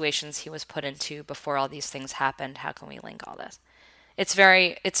situations he was put into before all these things happened. How can we link all this? It's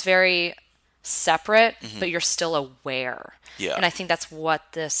very separate, but you're still aware. Yeah. And I think that's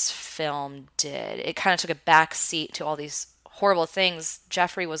what this film did. It kind of took a back seat to all these horrible things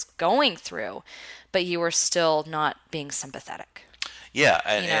Jeffrey was going through, but you were still not being sympathetic. Yeah,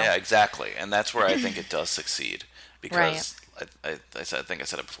 yeah, exactly. And that's where I think it does succeed because I think I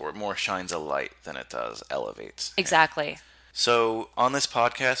said it before, it more shines a light than it does elevates. Exactly. So on this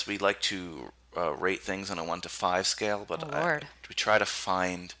podcast, we like to rate things on a 1 to 5 scale, but we try to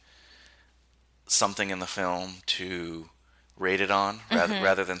find something in the film to rate it on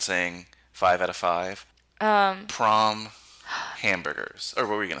rather than saying 5 out of 5. Prom hamburgers. Or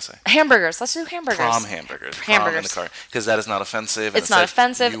what were you going to say? Hamburgers. Let's do hamburgers. Prom hamburgers. Prom in the car. Because that is not offensive. It's not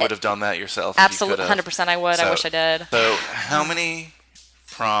offensive. You would have done that yourself. Absolutely. 100% I would. I wish I did. So how many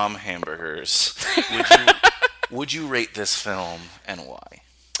prom hamburgers would you rate this film and why?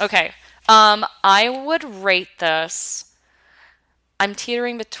 Okay. I would rate this. I'm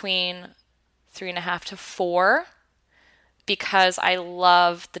teetering between 3.5 to 4 because I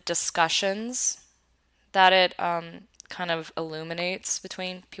love the discussions that it kind of illuminates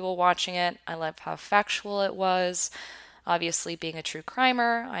between people watching it. I love how factual it was. Obviously, being a true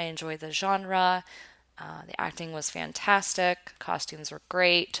crimer, I enjoy the genre. The acting was fantastic. Costumes were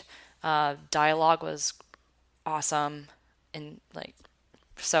great. Dialogue was awesome. And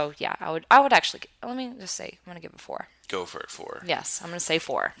so yeah, I would actually, let me just say, I'm going to give it 4. Go for it, 4. Yes, I'm going to say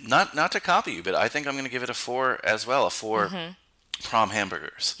 4. Not to copy you, but I think I'm going to give it a 4 as well. A 4 prom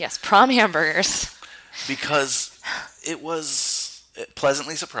hamburgers. Yes, prom hamburgers. Because it was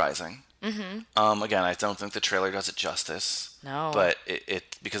pleasantly surprising. Again, I don't think the trailer does it justice. No. But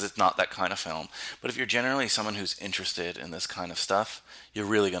it because it's not that kind of film. But if you're generally someone who's interested in this kind of stuff, you're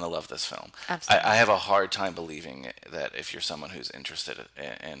really going to love this film. Absolutely. I have a hard time believing that if you're someone who's interested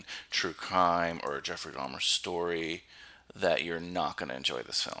in true crime or a Jeffrey Dahmer story, that you're not going to enjoy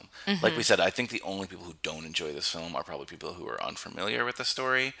this film. Like we said, I think the only people who don't enjoy this film are probably people who are unfamiliar with the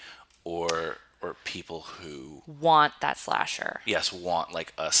story or people who want that slasher. Yes, want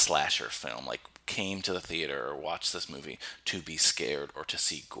like a slasher film, like came to the theater or watched this movie to be scared or to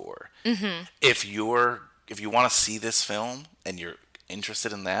see gore. If you want to see this film and you're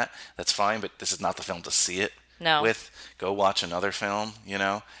interested in that, that's fine, but this is not the film to see it with. Go watch another film, you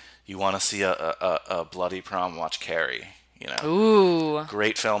know. You want to see a bloody prom, watch Carrie, you know. Ooh.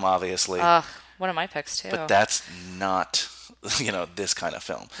 Great film, obviously. One of my picks, too. But that's not, you know, this kind of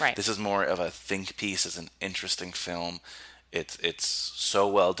film. Right. This is more of a think piece. It's an interesting film. It's so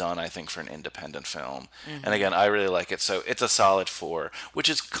well done, I think, for an independent film. And again, I really like it. So it's a solid 4, which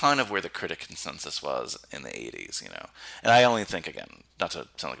is kind of where the critic consensus was in the 80s, you know. And I only think, again, not to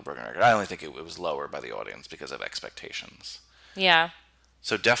sound like a broken record, I only think it was lower by the audience because of expectations. Yeah.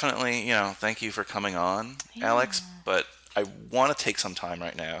 So definitely, you know, thank you for coming on, Alex. But I want to take some time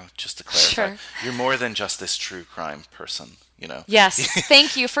right now just to clarify. Sure. You're more than just this true crime person, you know. Yes,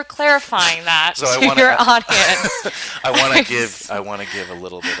 thank you for clarifying that So to your audience. I want to give a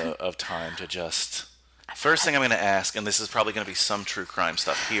little bit of time to just. First thing I'm going to ask, and this is probably going to be some true crime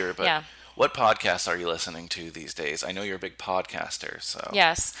stuff here, but what podcasts are you listening to these days? I know you're a big podcaster, so.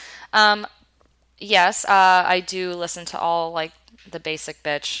 Yes. I do listen to all, like, the basic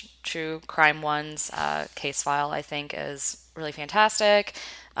bitch true crime ones. Case File, I think, is really fantastic.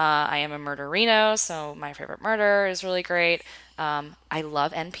 I am a murderino, so My Favorite Murder is really great. I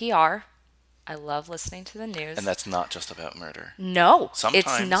love NPR. I love listening to the news. And that's not just about murder. No, Sometimes.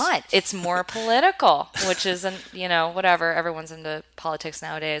 It's not. It's more political, which isn't, you know, whatever. Everyone's into politics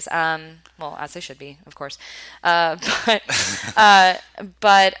nowadays. Well, as they should be, of course. But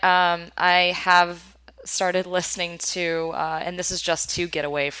I have started listening to, and this is just to get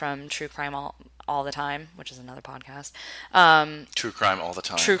away from true crime all the time, which is another podcast. True Crime All the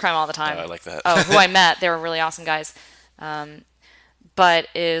Time. True Crime All the Time. Oh, I like that. Who I met. They were really awesome guys. But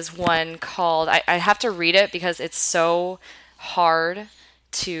is one called, I have to read it because it's so hard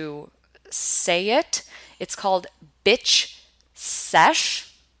to say it. It's called Bitch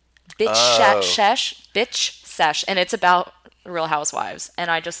Sesh. Bitch Sesh. And it's about Real Housewives. And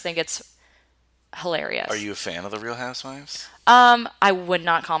I just think it's hilarious. Are you a fan of The Real Housewives? I would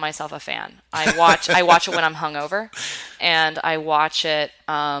not call myself a fan. I watch it when I'm hungover, and I watch it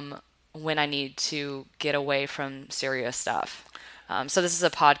when I need to get away from serious stuff. So this is a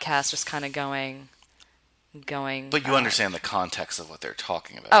podcast just kind of going. But you understand the context of what they're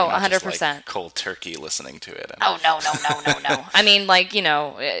talking about. Oh, You're not just, 100%. like, cold turkey listening to it. Oh, no. I mean, like, you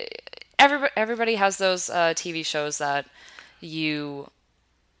know, everybody has those TV shows that you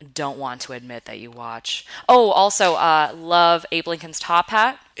don't want to admit that you watch. Oh, also, love Abe Lincoln's Top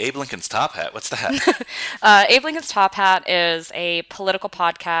Hat. Abe Lincoln's Top Hat? What's that? Abe Lincoln's Top Hat is a political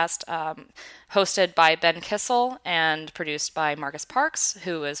podcast hosted by Ben Kissel and produced by Marcus Parks,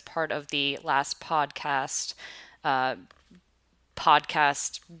 who is part of the Last Podcast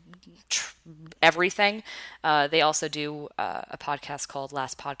everything. They also do a podcast called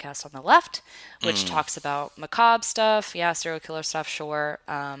Last Podcast on the Left, which talks about macabre stuff, serial killer stuff, sure,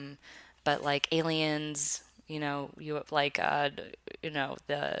 but like aliens, you know,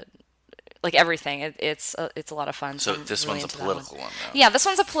 like everything. It's a lot of fun. So I'm this really one's a into that political one, though. Yeah, this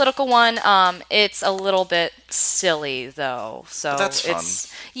one's a political one. It's a little bit silly though, so But that's fun.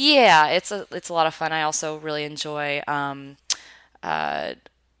 It's a lot of fun. I also really enjoy the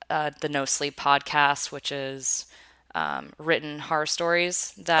No Sleep podcast, which is written horror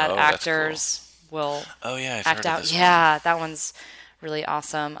stories that actors will I've act heard out. of this Yeah, that one's really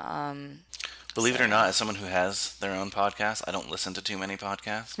awesome. Believe it or not, as someone who has their own podcast, I don't listen to too many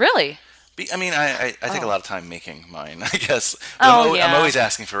podcasts. Really? I mean, I take a lot of time making mine, I guess. But I'm always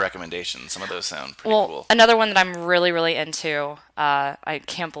asking for recommendations. Some of those sound pretty cool. Another one that I'm really, really into, I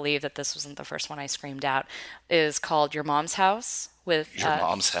can't believe that this wasn't the first one I screamed out, is called Your Mom's House. With Your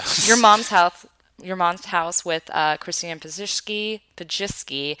Mom's House. Your Mom's House with Christina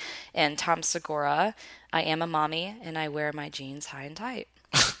Pajitsky and Tom Segura. I am a mommy, and I wear my jeans high and tight.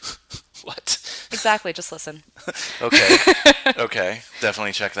 What? Exactly, just listen. Okay.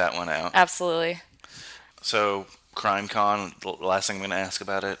 Definitely check that one out. Absolutely. So, CrimeCon, the last thing I'm going to ask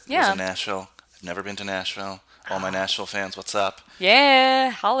about it was in Nashville. I've never been to Nashville. All my Nashville fans, what's up?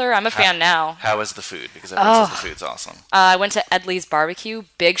 Yeah, holler. I'm a fan now. How is the food? Because everyone says the food's awesome. I went to Edley's Barbecue.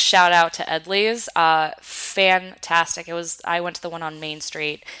 Big shout out to Edley's. Fantastic. I went to the one on Main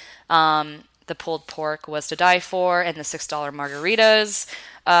Street. The pulled pork was to die for, and the $6 margaritas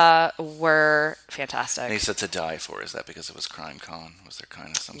were fantastic. And you said to die for. Is that because it was Crime Con? Was there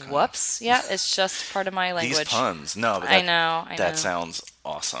kind of some kind Whoops. Yeah, it's just part of my language. These puns. No, but I know. That sounds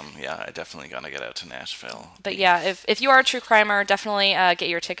awesome. Yeah, I definitely got to get out to Nashville. But yeah, if you are a true crimer, definitely get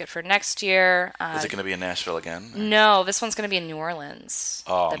your ticket for next year. Is it going to be in Nashville again? No, this one's going to be in New Orleans.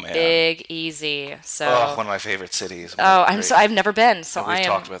 Oh, the man. Big Easy. So. Oh, one of my favorite cities. I've never been, so we've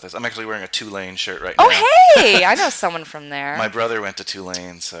talked about this. I'm actually wearing a Tulane shirt right now. Oh, hey! I know someone from there. My brother went to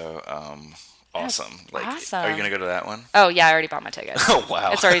Tulane, so awesome. Awesome. Are you going to go to that one? Oh, yeah, I already bought my ticket. Oh,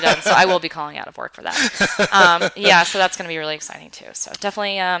 wow. It's already done, so I will be calling out of work for that. Yeah, so that's going to be really exciting, too. So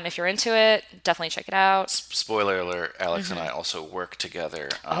definitely, if you're into it, definitely check it out. Spoiler alert, Alex and I also work together.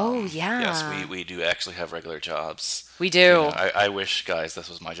 Oh, yeah. Yes, we do actually have regular jobs. We do. I wish, guys, this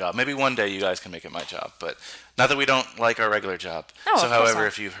was my job. Maybe one day you guys can make it my job, but not that we don't like our regular job. No, so, of course however, not.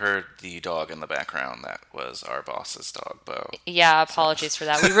 if you've heard the dog in the background, that was our boss's dog, Bo. Yeah, apologies for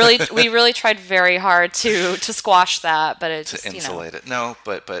that. We really tried very hard to squash that, but it just, to insulate it. No,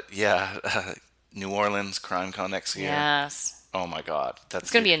 but yeah, New Orleans Crime Con next year. Yes. Oh my God, it's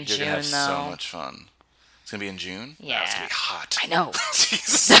gonna be in June, you're gonna have though. So much fun. It's gonna be in June. Yeah, it's gonna be hot. I know.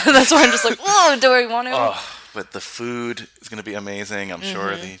 That's why I'm just like, oh, do I want to? Oh, but the food is gonna be amazing. I'm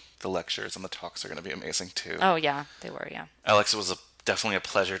sure the lectures and the talks are gonna be amazing too. Oh yeah, they were. Yeah. Alex, it was definitely a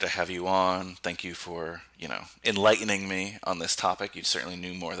pleasure to have you on. Thank you for enlightening me on this topic. You certainly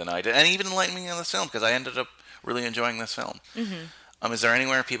knew more than I did, and even enlightening me on this film because I ended up really enjoying this film. Mm-hmm. Is there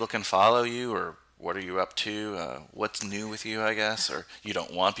anywhere people can follow you, or what are you up to? What's new with you, I guess, or you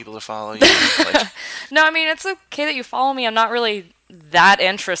don't want people to follow you? No, I mean, it's okay that you follow me. I'm not really that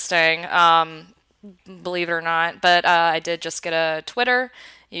interesting, believe it or not, but I did just get a Twitter.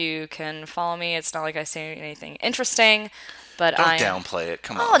 You can follow me. It's not like I say anything interesting, but don't downplay it.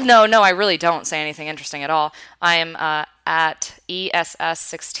 Come on. Oh, no, I really don't say anything interesting at all. I'm at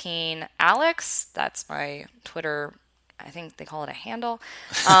ESS16Alex. That's my Twitter. I think they call it a handle.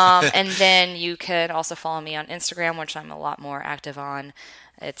 And then you could also follow me on Instagram, which I'm a lot more active on.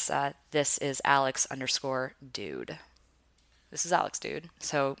 It's this is Alex_dude. This is Alex Dude.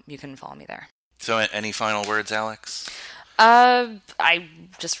 So you can follow me there. So any final words, Alex? I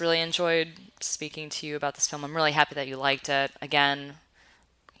just really enjoyed speaking to you about this film. I'm really happy that you liked it. Again,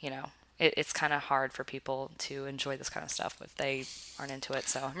 it's kind of hard for people to enjoy this kind of stuff if they aren't into it.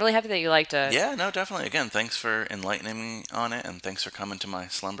 So I'm really happy that you liked it. Yeah, no, definitely. Again, thanks for enlightening me on it, and thanks for coming to my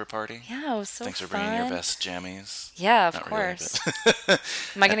slumber party. Yeah, it was so fun. Thanks for bringing your best jammies. Yeah, of Not course. Really,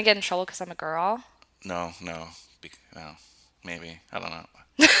 Am I going to get in trouble because I'm a girl? No, maybe. I don't know.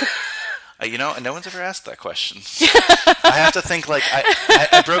 No one's ever asked that question. I have to think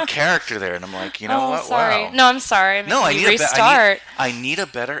I broke character there, and I'm like, what? Sorry. Wow. No, I'm sorry. No, I need restart. I need a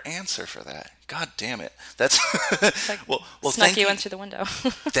better answer for that. God damn it. That's well. Snuck you in through the window.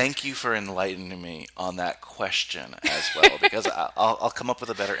 Thank you for enlightening me on that question as well, because I'll come up with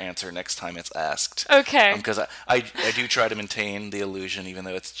a better answer next time it's asked. Okay. Because I do try to maintain the illusion, even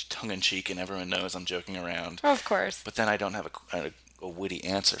though it's tongue in cheek and everyone knows I'm joking around. Of course. But then I don't have a witty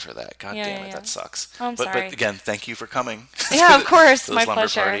answer for that. God damn it, that sucks. Oh, I'm sorry. But again, thank you for coming. Yeah, of course. To the My Slumber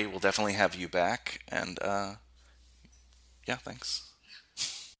pleasure. Party. We'll definitely have you back. And yeah, thanks.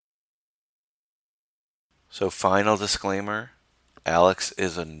 So, final disclaimer, Alex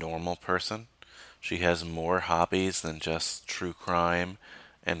is a normal person. She has more hobbies than just true crime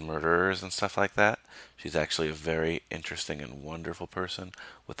and murderers and stuff like that. She's actually a very interesting and wonderful person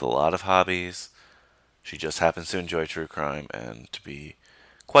with a lot of hobbies. She just happens to enjoy true crime and to be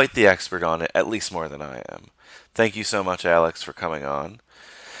quite the expert on it, at least more than I am. Thank you so much, Alex, for coming on.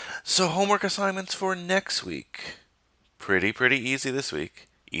 So, homework assignments for next week. Pretty easy this week.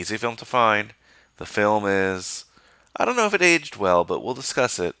 Easy film to find. The film is, I don't know if it aged well, but we'll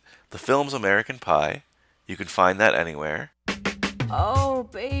discuss it. The film's American Pie. You can find that anywhere. Oh,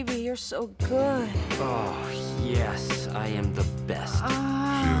 baby, you're so good. Oh, yes, I am the best.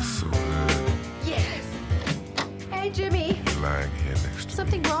 Feels so good. Yes. Hey, Jimmy. Lying here next to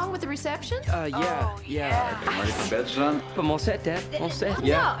Something wrong with the reception? Yeah. Ready for bed, son? But mon set, Dad. Mon set.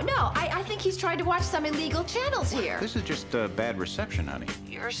 Yeah. No. I think he's trying to watch some illegal channels here. This is just bad reception, honey.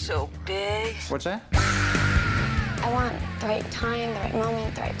 You're so big. What's that? I want the right time, the right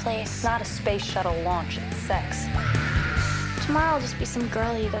moment, the right place. Not a space shuttle launch, it's sex. Tomorrow will just be some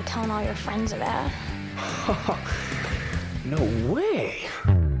girl you go telling all your friends about. No way.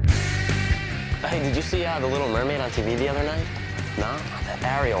 Hey, did you see The Little Mermaid on TV the other night? No? That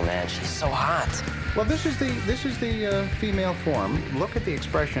Ariel, man, she's so hot. Well, this is the female form. Look at the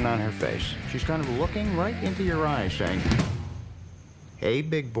expression on her face. She's kind of looking right into your eyes, saying, "Hey,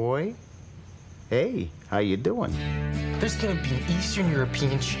 big boy. Hey, how you doing?" There's gonna be an Eastern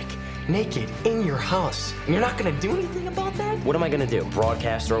European chick naked in your house, and you're not gonna do anything about that? What am I gonna do?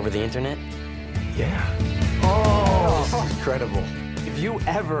 Broadcast her over the internet? Yeah. Oh, this is incredible. If you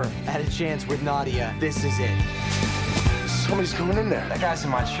ever had a chance with Nadia, this is it. Somebody's coming in there. That guy's in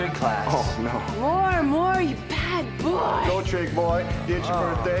my trig class. Oh, no. More, you bad boy. Go, Trig boy. It's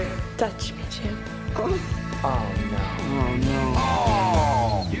your birthday. Touch me, Jim. Oh, no. Oh, no.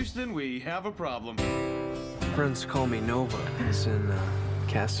 Oh! Houston, we have a problem. Friends call me Nova, as in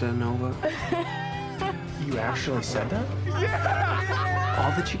Casanova. You actually said that? Yeah!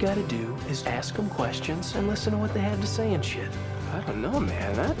 All that you gotta do is ask them questions and listen to what they have to say and shit. I don't know,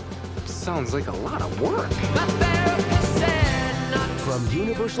 man. That sounds like a lot of work. From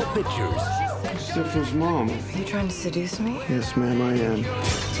Universal Pictures. Stephanie's mom. Are you trying to seduce me? Yes, ma'am, I am.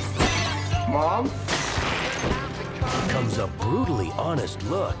 Mom? Comes a brutally honest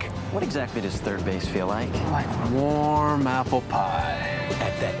look. What exactly does third base feel like? Like warm apple pie.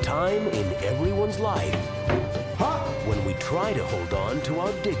 At that time in everyone's life, when we try to hold on to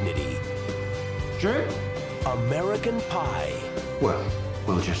our dignity. Jake? American Pie. Well,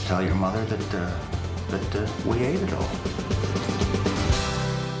 we'll just tell your mother that we ate it all.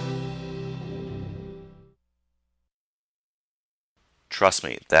 Trust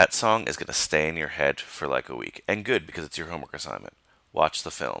me, that song is going to stay in your head for like a week. And good, because it's your homework assignment. Watch the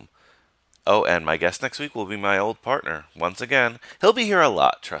film. Oh, and my guest next week will be my old partner. Once again, he'll be here a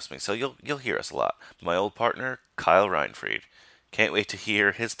lot, trust me, so you'll hear us a lot. My old partner, Kyle Reinfried. Can't wait to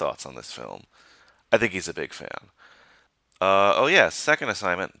hear his thoughts on this film. I think he's a big fan. Oh yeah, second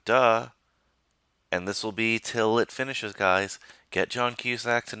assignment, duh. And this will be till it finishes, guys. Get John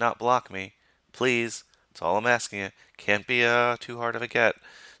Cusack to not block me. Please. That's all I'm asking you. Can't be too hard of a get.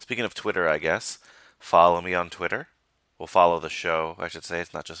 Speaking of Twitter, I guess, follow me on Twitter. Well, follow the show, I should say.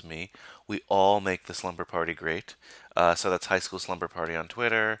 It's not just me. We all make the Slumber Party great. So that's High School Slumber Party on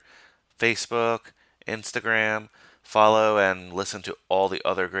Twitter, Facebook, Instagram. Follow and listen to all the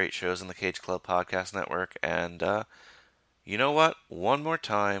other great shows in the Cage Club Podcast Network. And you know what? One more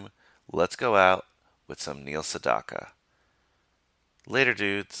time, let's go out with some Neil Sedaka. Later,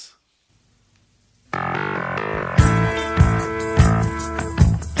 dudes.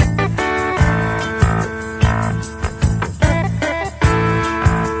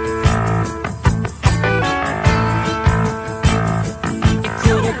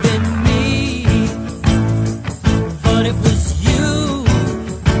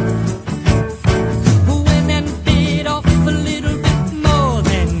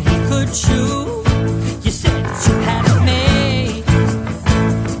 You said you had it made,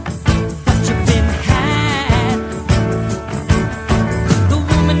 but you've been had. The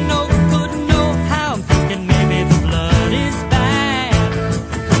woman no good, no how. I'm thinking maybe the blood is bad.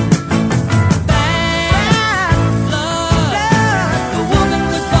 Bad blood. The woman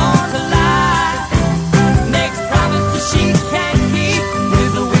was born to lie, makes promises she can't keep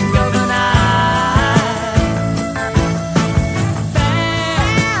with the wink of an eye.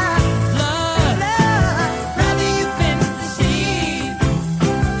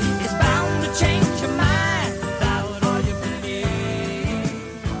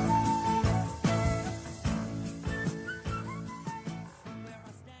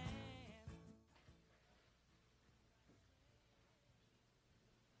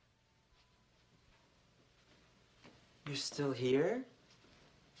 You're still here?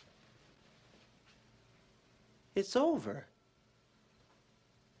 It's over.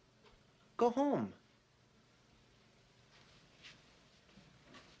 Go home.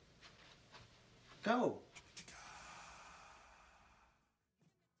 Go.